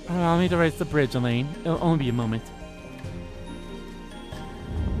 Allow me to raise the bridge, Alain. It'll only be a moment.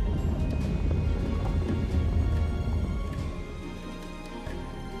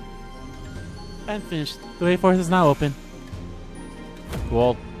 And finished. The way forth is now open.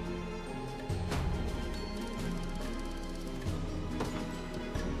 Cool.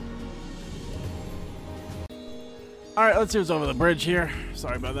 Alright, let's see what's over the bridge here.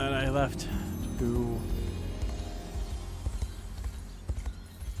 Sorry about that, I left to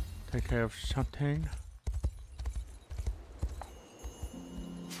take care of something.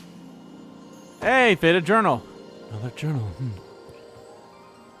 Hey, faded journal. Another journal.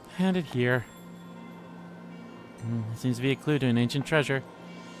 Hand it here. It seems to be a clue to an ancient treasure.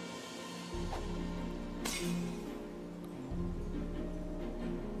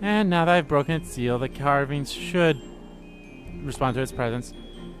 And now that I've broken its seal, the carvings should respond to its presence.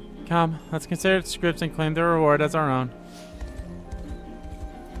 Come, let's consider its scripts and claim the reward as our own.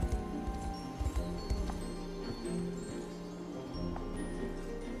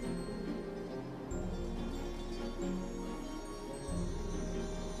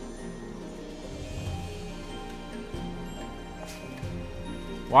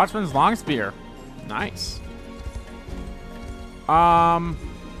 Watchman's long spear. Nice.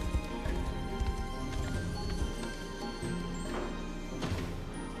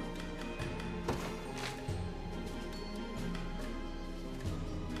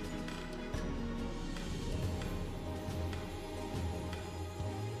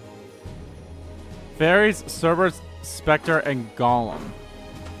 Fairies, Cerberus, Spectre, and Golem.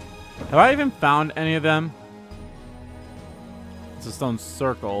 Have I even found any of them? It's a stone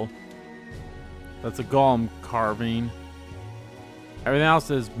circle. That's a golem carving. Everything else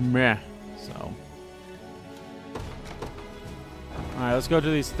is meh, so. Alright, let's go to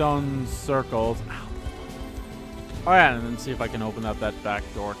these stone circles. Ow. Oh yeah, and then see if I can open up that back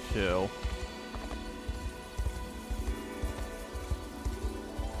door too.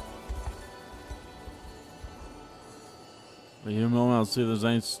 Wait a moment, I'll see if there's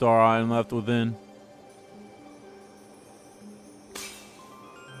any star item left within.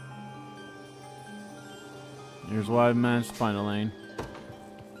 Here's what I managed to find, Alain.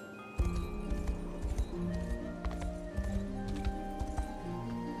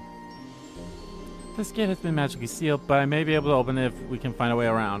 This gate has been magically sealed, but I may be able to open it if we can find a way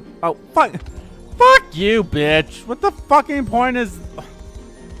around. Oh, fuck! Fuck you, bitch! What the fucking point is...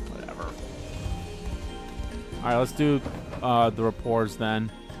 Whatever. Alright, let's do the reports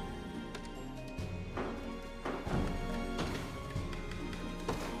then.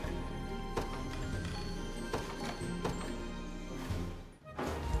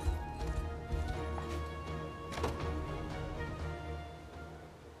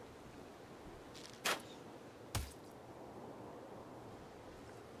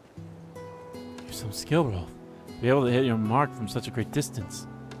 Some skill roll. Be able to hit your mark from such a great distance.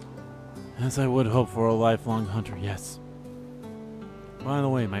 As I would hope for a lifelong hunter, yes. By the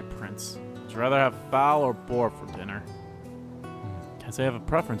way, my prince, would you rather have fowl or boar for dinner? Can't say I have a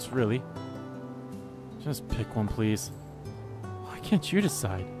preference, really. Just pick one, please. Why can't you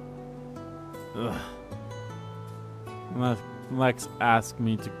decide? Ugh. Lex asked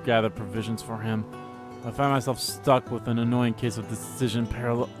me to gather provisions for him. I find myself stuck with an annoying case of decision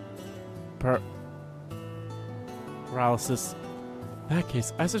paralysis. In that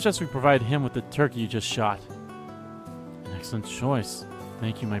case, I suggest we provide him with the turkey you just shot. An excellent choice.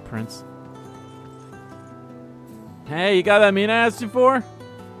 Thank you, my prince. Hey, you got that meat I asked you for?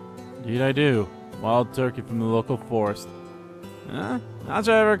 Indeed I do. Wild turkey from the local forest. Not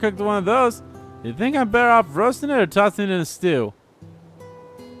sure I ever cooked one of those. Do you think I'm better off roasting it or tossing it in a stew?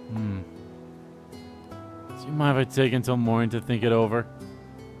 Do you mind if I take until morning to think it over?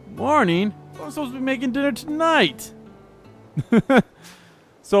 Morning? I'm supposed to be making dinner tonight.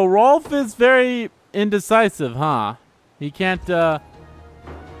 So Rolf is very indecisive, huh? He can't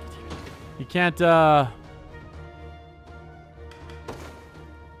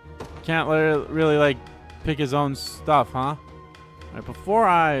really like pick his own stuff, huh?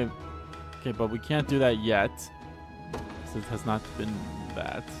 Alright, okay, but we can't do that yet. It has not been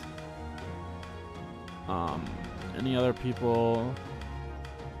that. Any other people?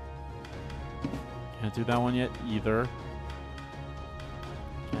 Can't do that one yet either.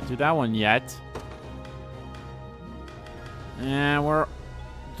 Can't do that one yet. And I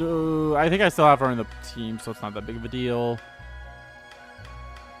think I still have her in the team, so it's not that big of a deal.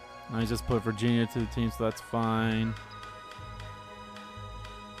 I just put Virginia to the team, so that's fine.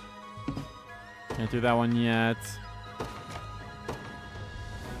 Can't do that one yet.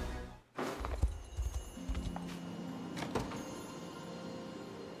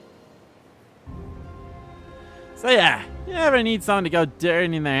 So yeah, you ever need someone to go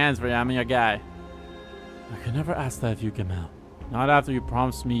dirty in their hands for you? I'm your guy. I could never ask that of you, Gamel. Not after you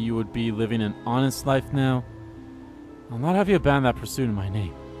promised me you would be living an honest life now. I'll not have you abandon that pursuit in my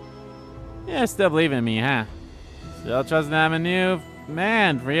name. Yeah, still believe in me, huh? Still trusting I'm a new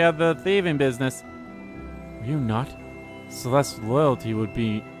man, free of the thieving business. Were you not? Celeste's loyalty would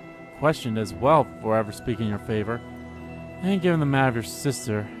be questioned as well for ever speaking in your favor. And given the matter of your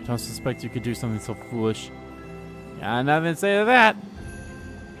sister, I don't suspect you could do something so foolish. Got nothing to say to that.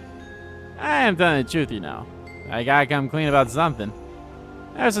 I am telling the truth, you know. I gotta come clean about something.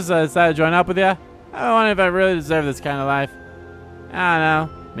 Ever since I decided to join up with you, I wonder if I really deserve this kind of life. I don't know.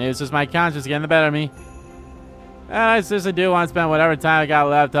 Maybe it's just my conscience getting the better of me. But I seriously do want to spend whatever time I got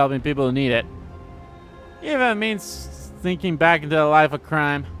left helping people who need it. Even if it means thinking back into a life of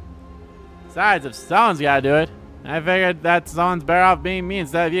crime. Besides, if someone's gotta do it, I figured that someone's better off being me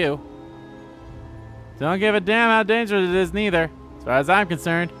instead of you. Don't give a damn how dangerous it is neither. As far as I'm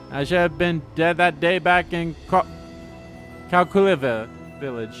concerned, I should have been dead that day back in Calculiva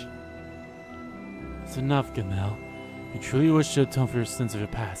village. It's enough, Gamel. If you truly wish to atone for your sins of your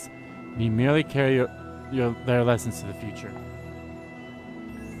past, you merely carry their lessons to the future.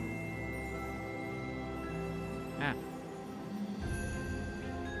 Yeah.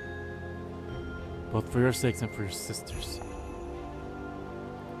 Both for your sakes and for your sisters.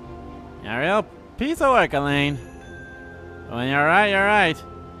 Yeah, real piece of work, Alain. When you're right, you're right.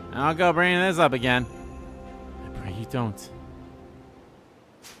 I'll go bringing this up again. I pray you don't.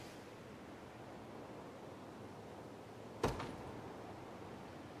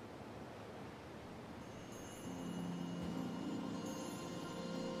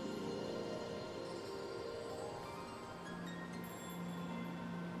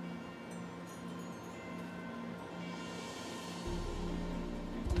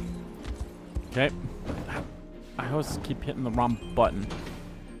 Okay. I always keep hitting the wrong button.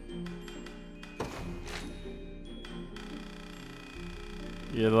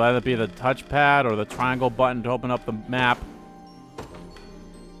 Either let it be the touchpad or the triangle button to open up the map.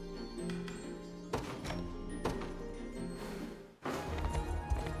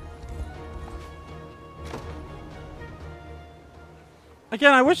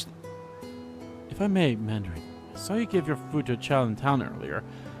 Again, I wish... If If I may, Mandarin, I saw you give your food to a child in town earlier.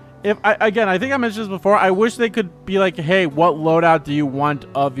 Again, I think I mentioned this before. I wish they could be like, hey, what loadout do you want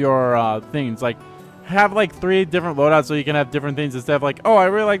of your things? Like, have like 3 different loadouts so you can have different things instead of like, oh, I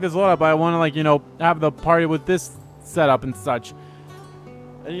really like this loadout, but I want to like, you know, have the party with this setup and such.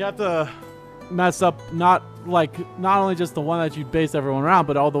 And you have to mess up not only just the one that you base everyone around,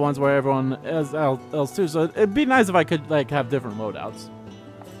 but all the ones where everyone else too. So it'd be nice if I could like have different loadouts.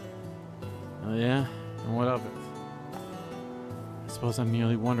 Oh yeah, and what of it? I suppose I'm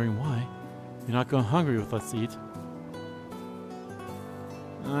merely wondering why you're not going hungry with us to eat.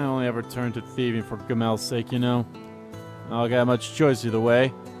 I only ever turned to thieving for Gamel's sake, you know. I don't get much choice either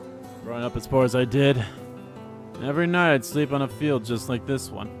way. Growing up as poor as I did, every night I'd sleep on a field just like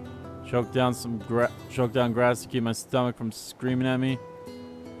this one. Choke down grass to keep my stomach from screaming at me.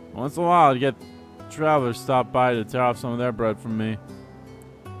 Once in a while I'd get travelers stop by to tear off some of their bread from me.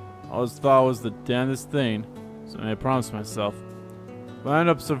 I always thought it was the damnedest thing, so I promised myself, if I end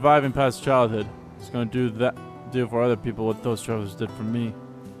up surviving past childhood, I was going to do for other people what those travelers did for me.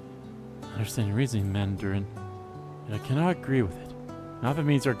 I understand your reasoning, Mandarin, yet I cannot agree with it. Not if it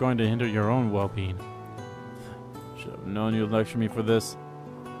means you're going to hinder your own well-being. Should have known you'd lecture me for this.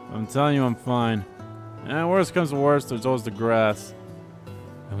 I'm telling you I'm fine. And worst comes to worst, there's always the grass.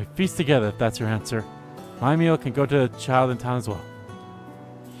 And we feast together if that's your answer. My meal can go to a child in town as well.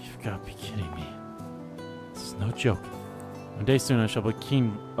 You've got to be kidding me. This is no joke. One day soon I shall be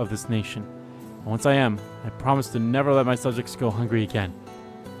king of this nation. And once I am, I promise to never let my subjects go hungry again.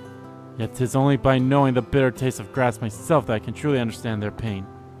 Yet 'tis only by knowing the bitter taste of grass myself that I can truly understand their pain.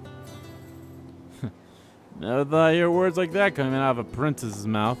 Never thought I'd hear words like that coming out of a princess's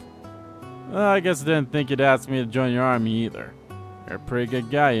mouth. Well, I guess I didn't think you'd ask me to join your army either. You're a pretty good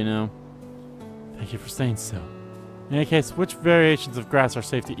guy, you know. Thank you for saying so. In any case, which variations of grass are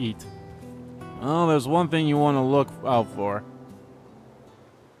safe to eat? Well, there's one thing you want to look out for.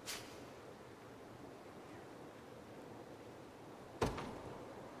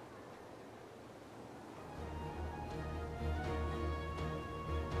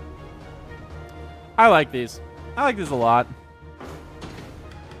 I like these. I like these a lot.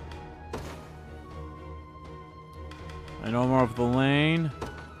 I know more of the lane.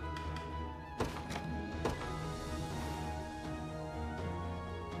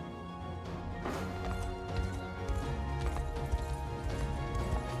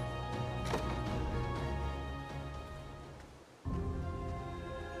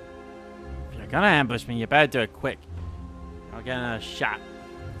 If you're gonna ambush me, you better do it quick. I'll get another shot.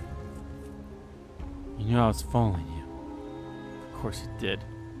 You knew I was following you. Of course you did.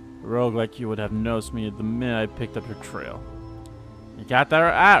 A rogue like you would have noticed me the minute I picked up your trail. You got that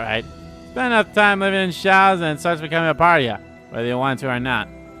right. Spend enough time living in shadows and it starts becoming a part of you, whether you want to or not.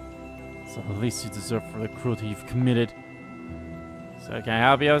 So the least you deserve for the cruelty you've committed. So can I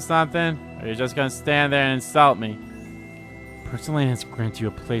help you with something? Or are you just gonna stand there and insult me? Personally, has granted you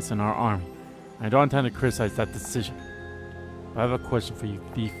a place in our army. I don't intend to criticize that decision. But I have a question for you,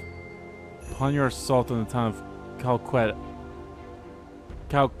 thief. Upon your assault on the town of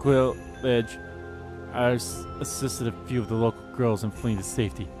Calquillage, I assisted a few of the local girls in fleeing to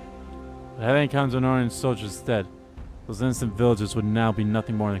safety. But had they encountered an Orient soldier instead, those innocent villagers would now be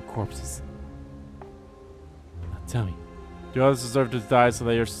nothing more than corpses. Now tell me, do others deserve to die so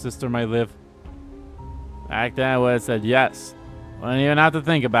that your sister might live? Back then I would have said yes. Wouldn't even have to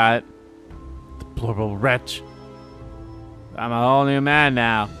think about it. Deplorable wretch. I'm a whole new man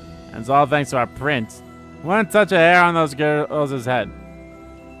now. And it's all thanks to our prince. Wouldn't touch a hair on those girls' head.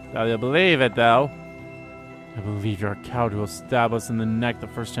 So you'll believe it, though. I believe you're a coward who will stab us in the neck the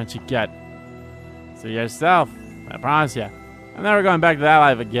first chance you get. So yourself, I promise you, I'm never going back to that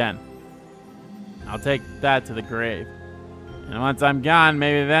life again. I'll take that to the grave. And once I'm gone,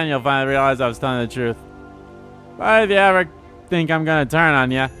 maybe then you'll finally realize I was telling the truth. But if you ever think I'm gonna turn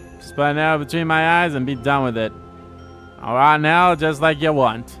on you, just put an arrow between my eyes and be done with it. I'll rot in hell just like you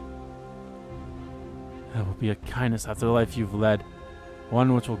want. That will be a kindness after the life you've led.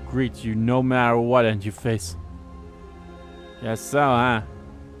 One which will greet you no matter what end you face. Yes, so, huh?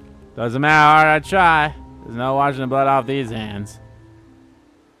 Doesn't matter how hard I try. There's no washing the blood off these hands.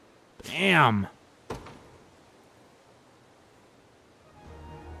 Damn!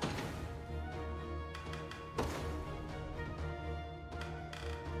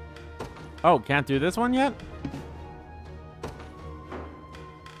 Oh, can't do this one yet?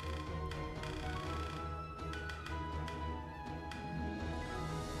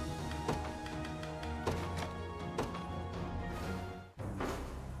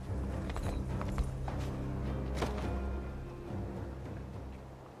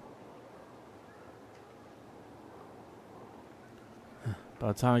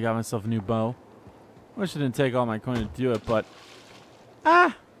 About time I got myself a new bow. Wish I didn't take all my coin to do it, but...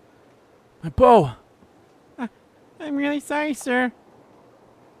 Ah! My bow! I'm really sorry, sir.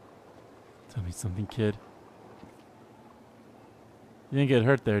 Tell me something, kid. You didn't get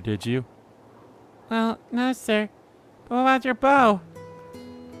hurt there, did you? Well, no, sir. But what about your bow?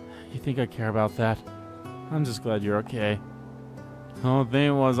 You think I care about that? I'm just glad you're okay. The whole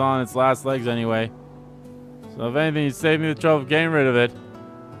thing was on its last legs anyway. So if anything, you saved me the trouble of getting rid of it.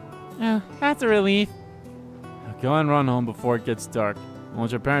 Oh, that's a relief. Now go and run home before it gets dark. I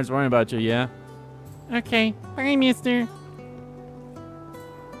want your parents worrying about you, yeah? Okay. Bye, mister.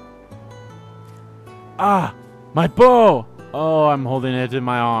 Ah! My bow! Oh, I'm holding it in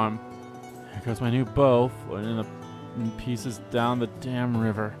my arm. Here goes my new bow, floating in pieces down the damn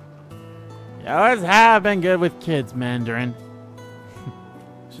river. You always have been good with kids, Mandarin.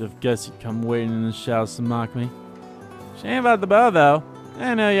 Should have guessed you'd come waiting in the shadows to mock me. Shame about the bow, though.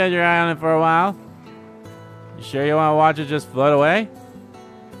 I know you had your eye on it for a while. You sure you want to watch it just float away?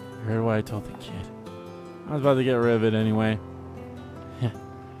 You heard what I told the kid. I was about to get rid of it anyway.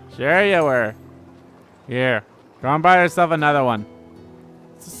 Sure you were. Here, go and buy yourself another one.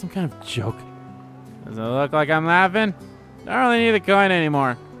 Is this some kind of joke? Does it look like I'm laughing? Don't really need the coin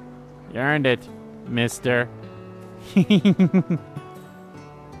anymore. You earned it, mister.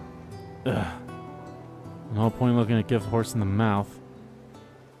 Ugh. No point looking at gift horse in the mouth.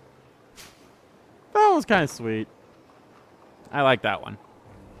 That was kind of sweet. I like that one.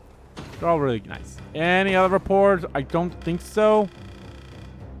 They're all really nice. Any other reports? I don't think so.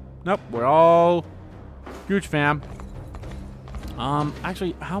 Nope, we're all Gooch fam.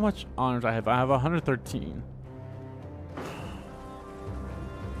 Actually, how much honors I have? I have 113.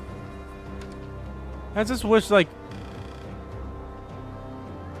 I just wish, like...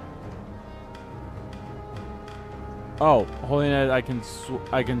 Oh, holding it, I can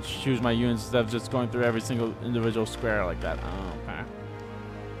choose my units instead of just going through every single individual square like that. Oh, okay.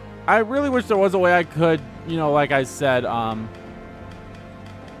 I really wish there was a way I could, you know, like I said,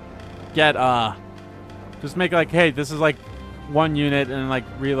 just make like, hey, this is like one unit and like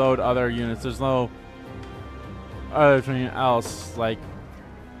reload other units. There's no other thing else. Like,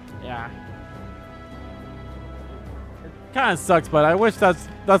 yeah. It kind of sucks, but I wish that's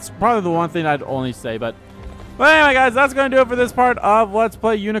probably the one thing I'd only say, but anyway, guys, that's going to do it for this part of Let's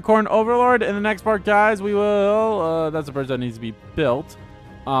Play Unicorn Overlord. In the next part, guys, we will... that's a bridge that needs to be built.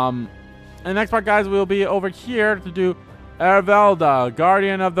 In the next part, guys, we'll be over here to do Ervelda,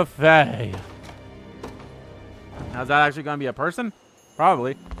 Guardian of the Fae. Now, is that actually going to be a person?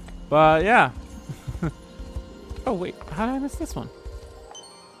 Probably. But, yeah. Oh, wait. How did I miss this one?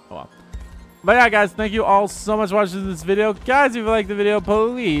 Oh, well. But, yeah, guys, thank you all so much for watching this video. Guys, if you liked the video,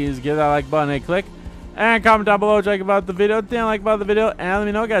 please give that like button a click. And comment down below what you like about the video, didn't like about the video, and let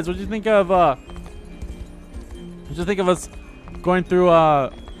me know, guys, what you think of us going through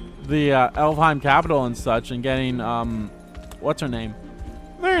the Elfheim capital and such, and getting what's her name?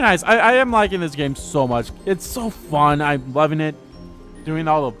 Very nice. I am liking this game so much. It's so fun. I'm loving it. Doing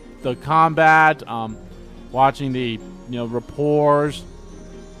all the combat, watching the rapports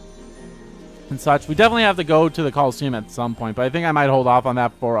and such. We definitely have to go to the Coliseum at some point, but I think I might hold off on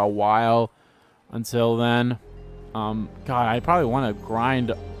that for a while. Until then, God, I probably want to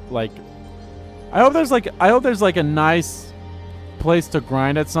grind. Like, I hope there's like a nice place to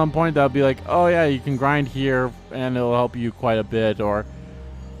grind at some point. That'll be like, oh yeah, you can grind here, and it'll help you quite a bit. Or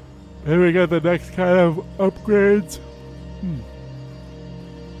maybe we got the next kind of upgrades.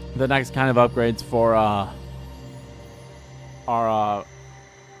 The next kind of upgrades for our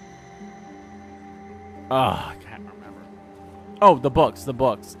I can't remember. Oh, the books.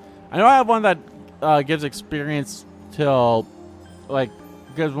 I know I have one that gives experience till, like,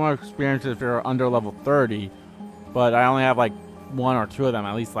 gives more experience if you're under level 30, but I only have like 1 or 2 of them,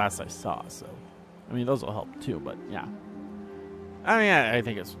 at least last I saw. So, I mean, those will help too. But yeah, I mean, I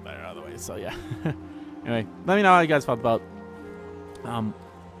think it's better other ways. So yeah. Anyway, let me know how you guys felt about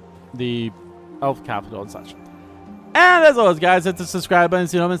the elf capital and such. And as always, guys, hit the subscribe button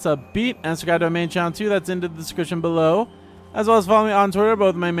so you don't miss a beat, and subscribe to my main channel too. That's in the description below. As well as follow me on Twitter.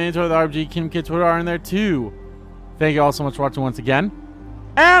 Both my main Twitter, the RBG Kingdom Kid Twitter, are in there too. Thank you all so much for watching once again.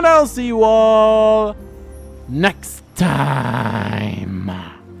 And I'll see you all next time.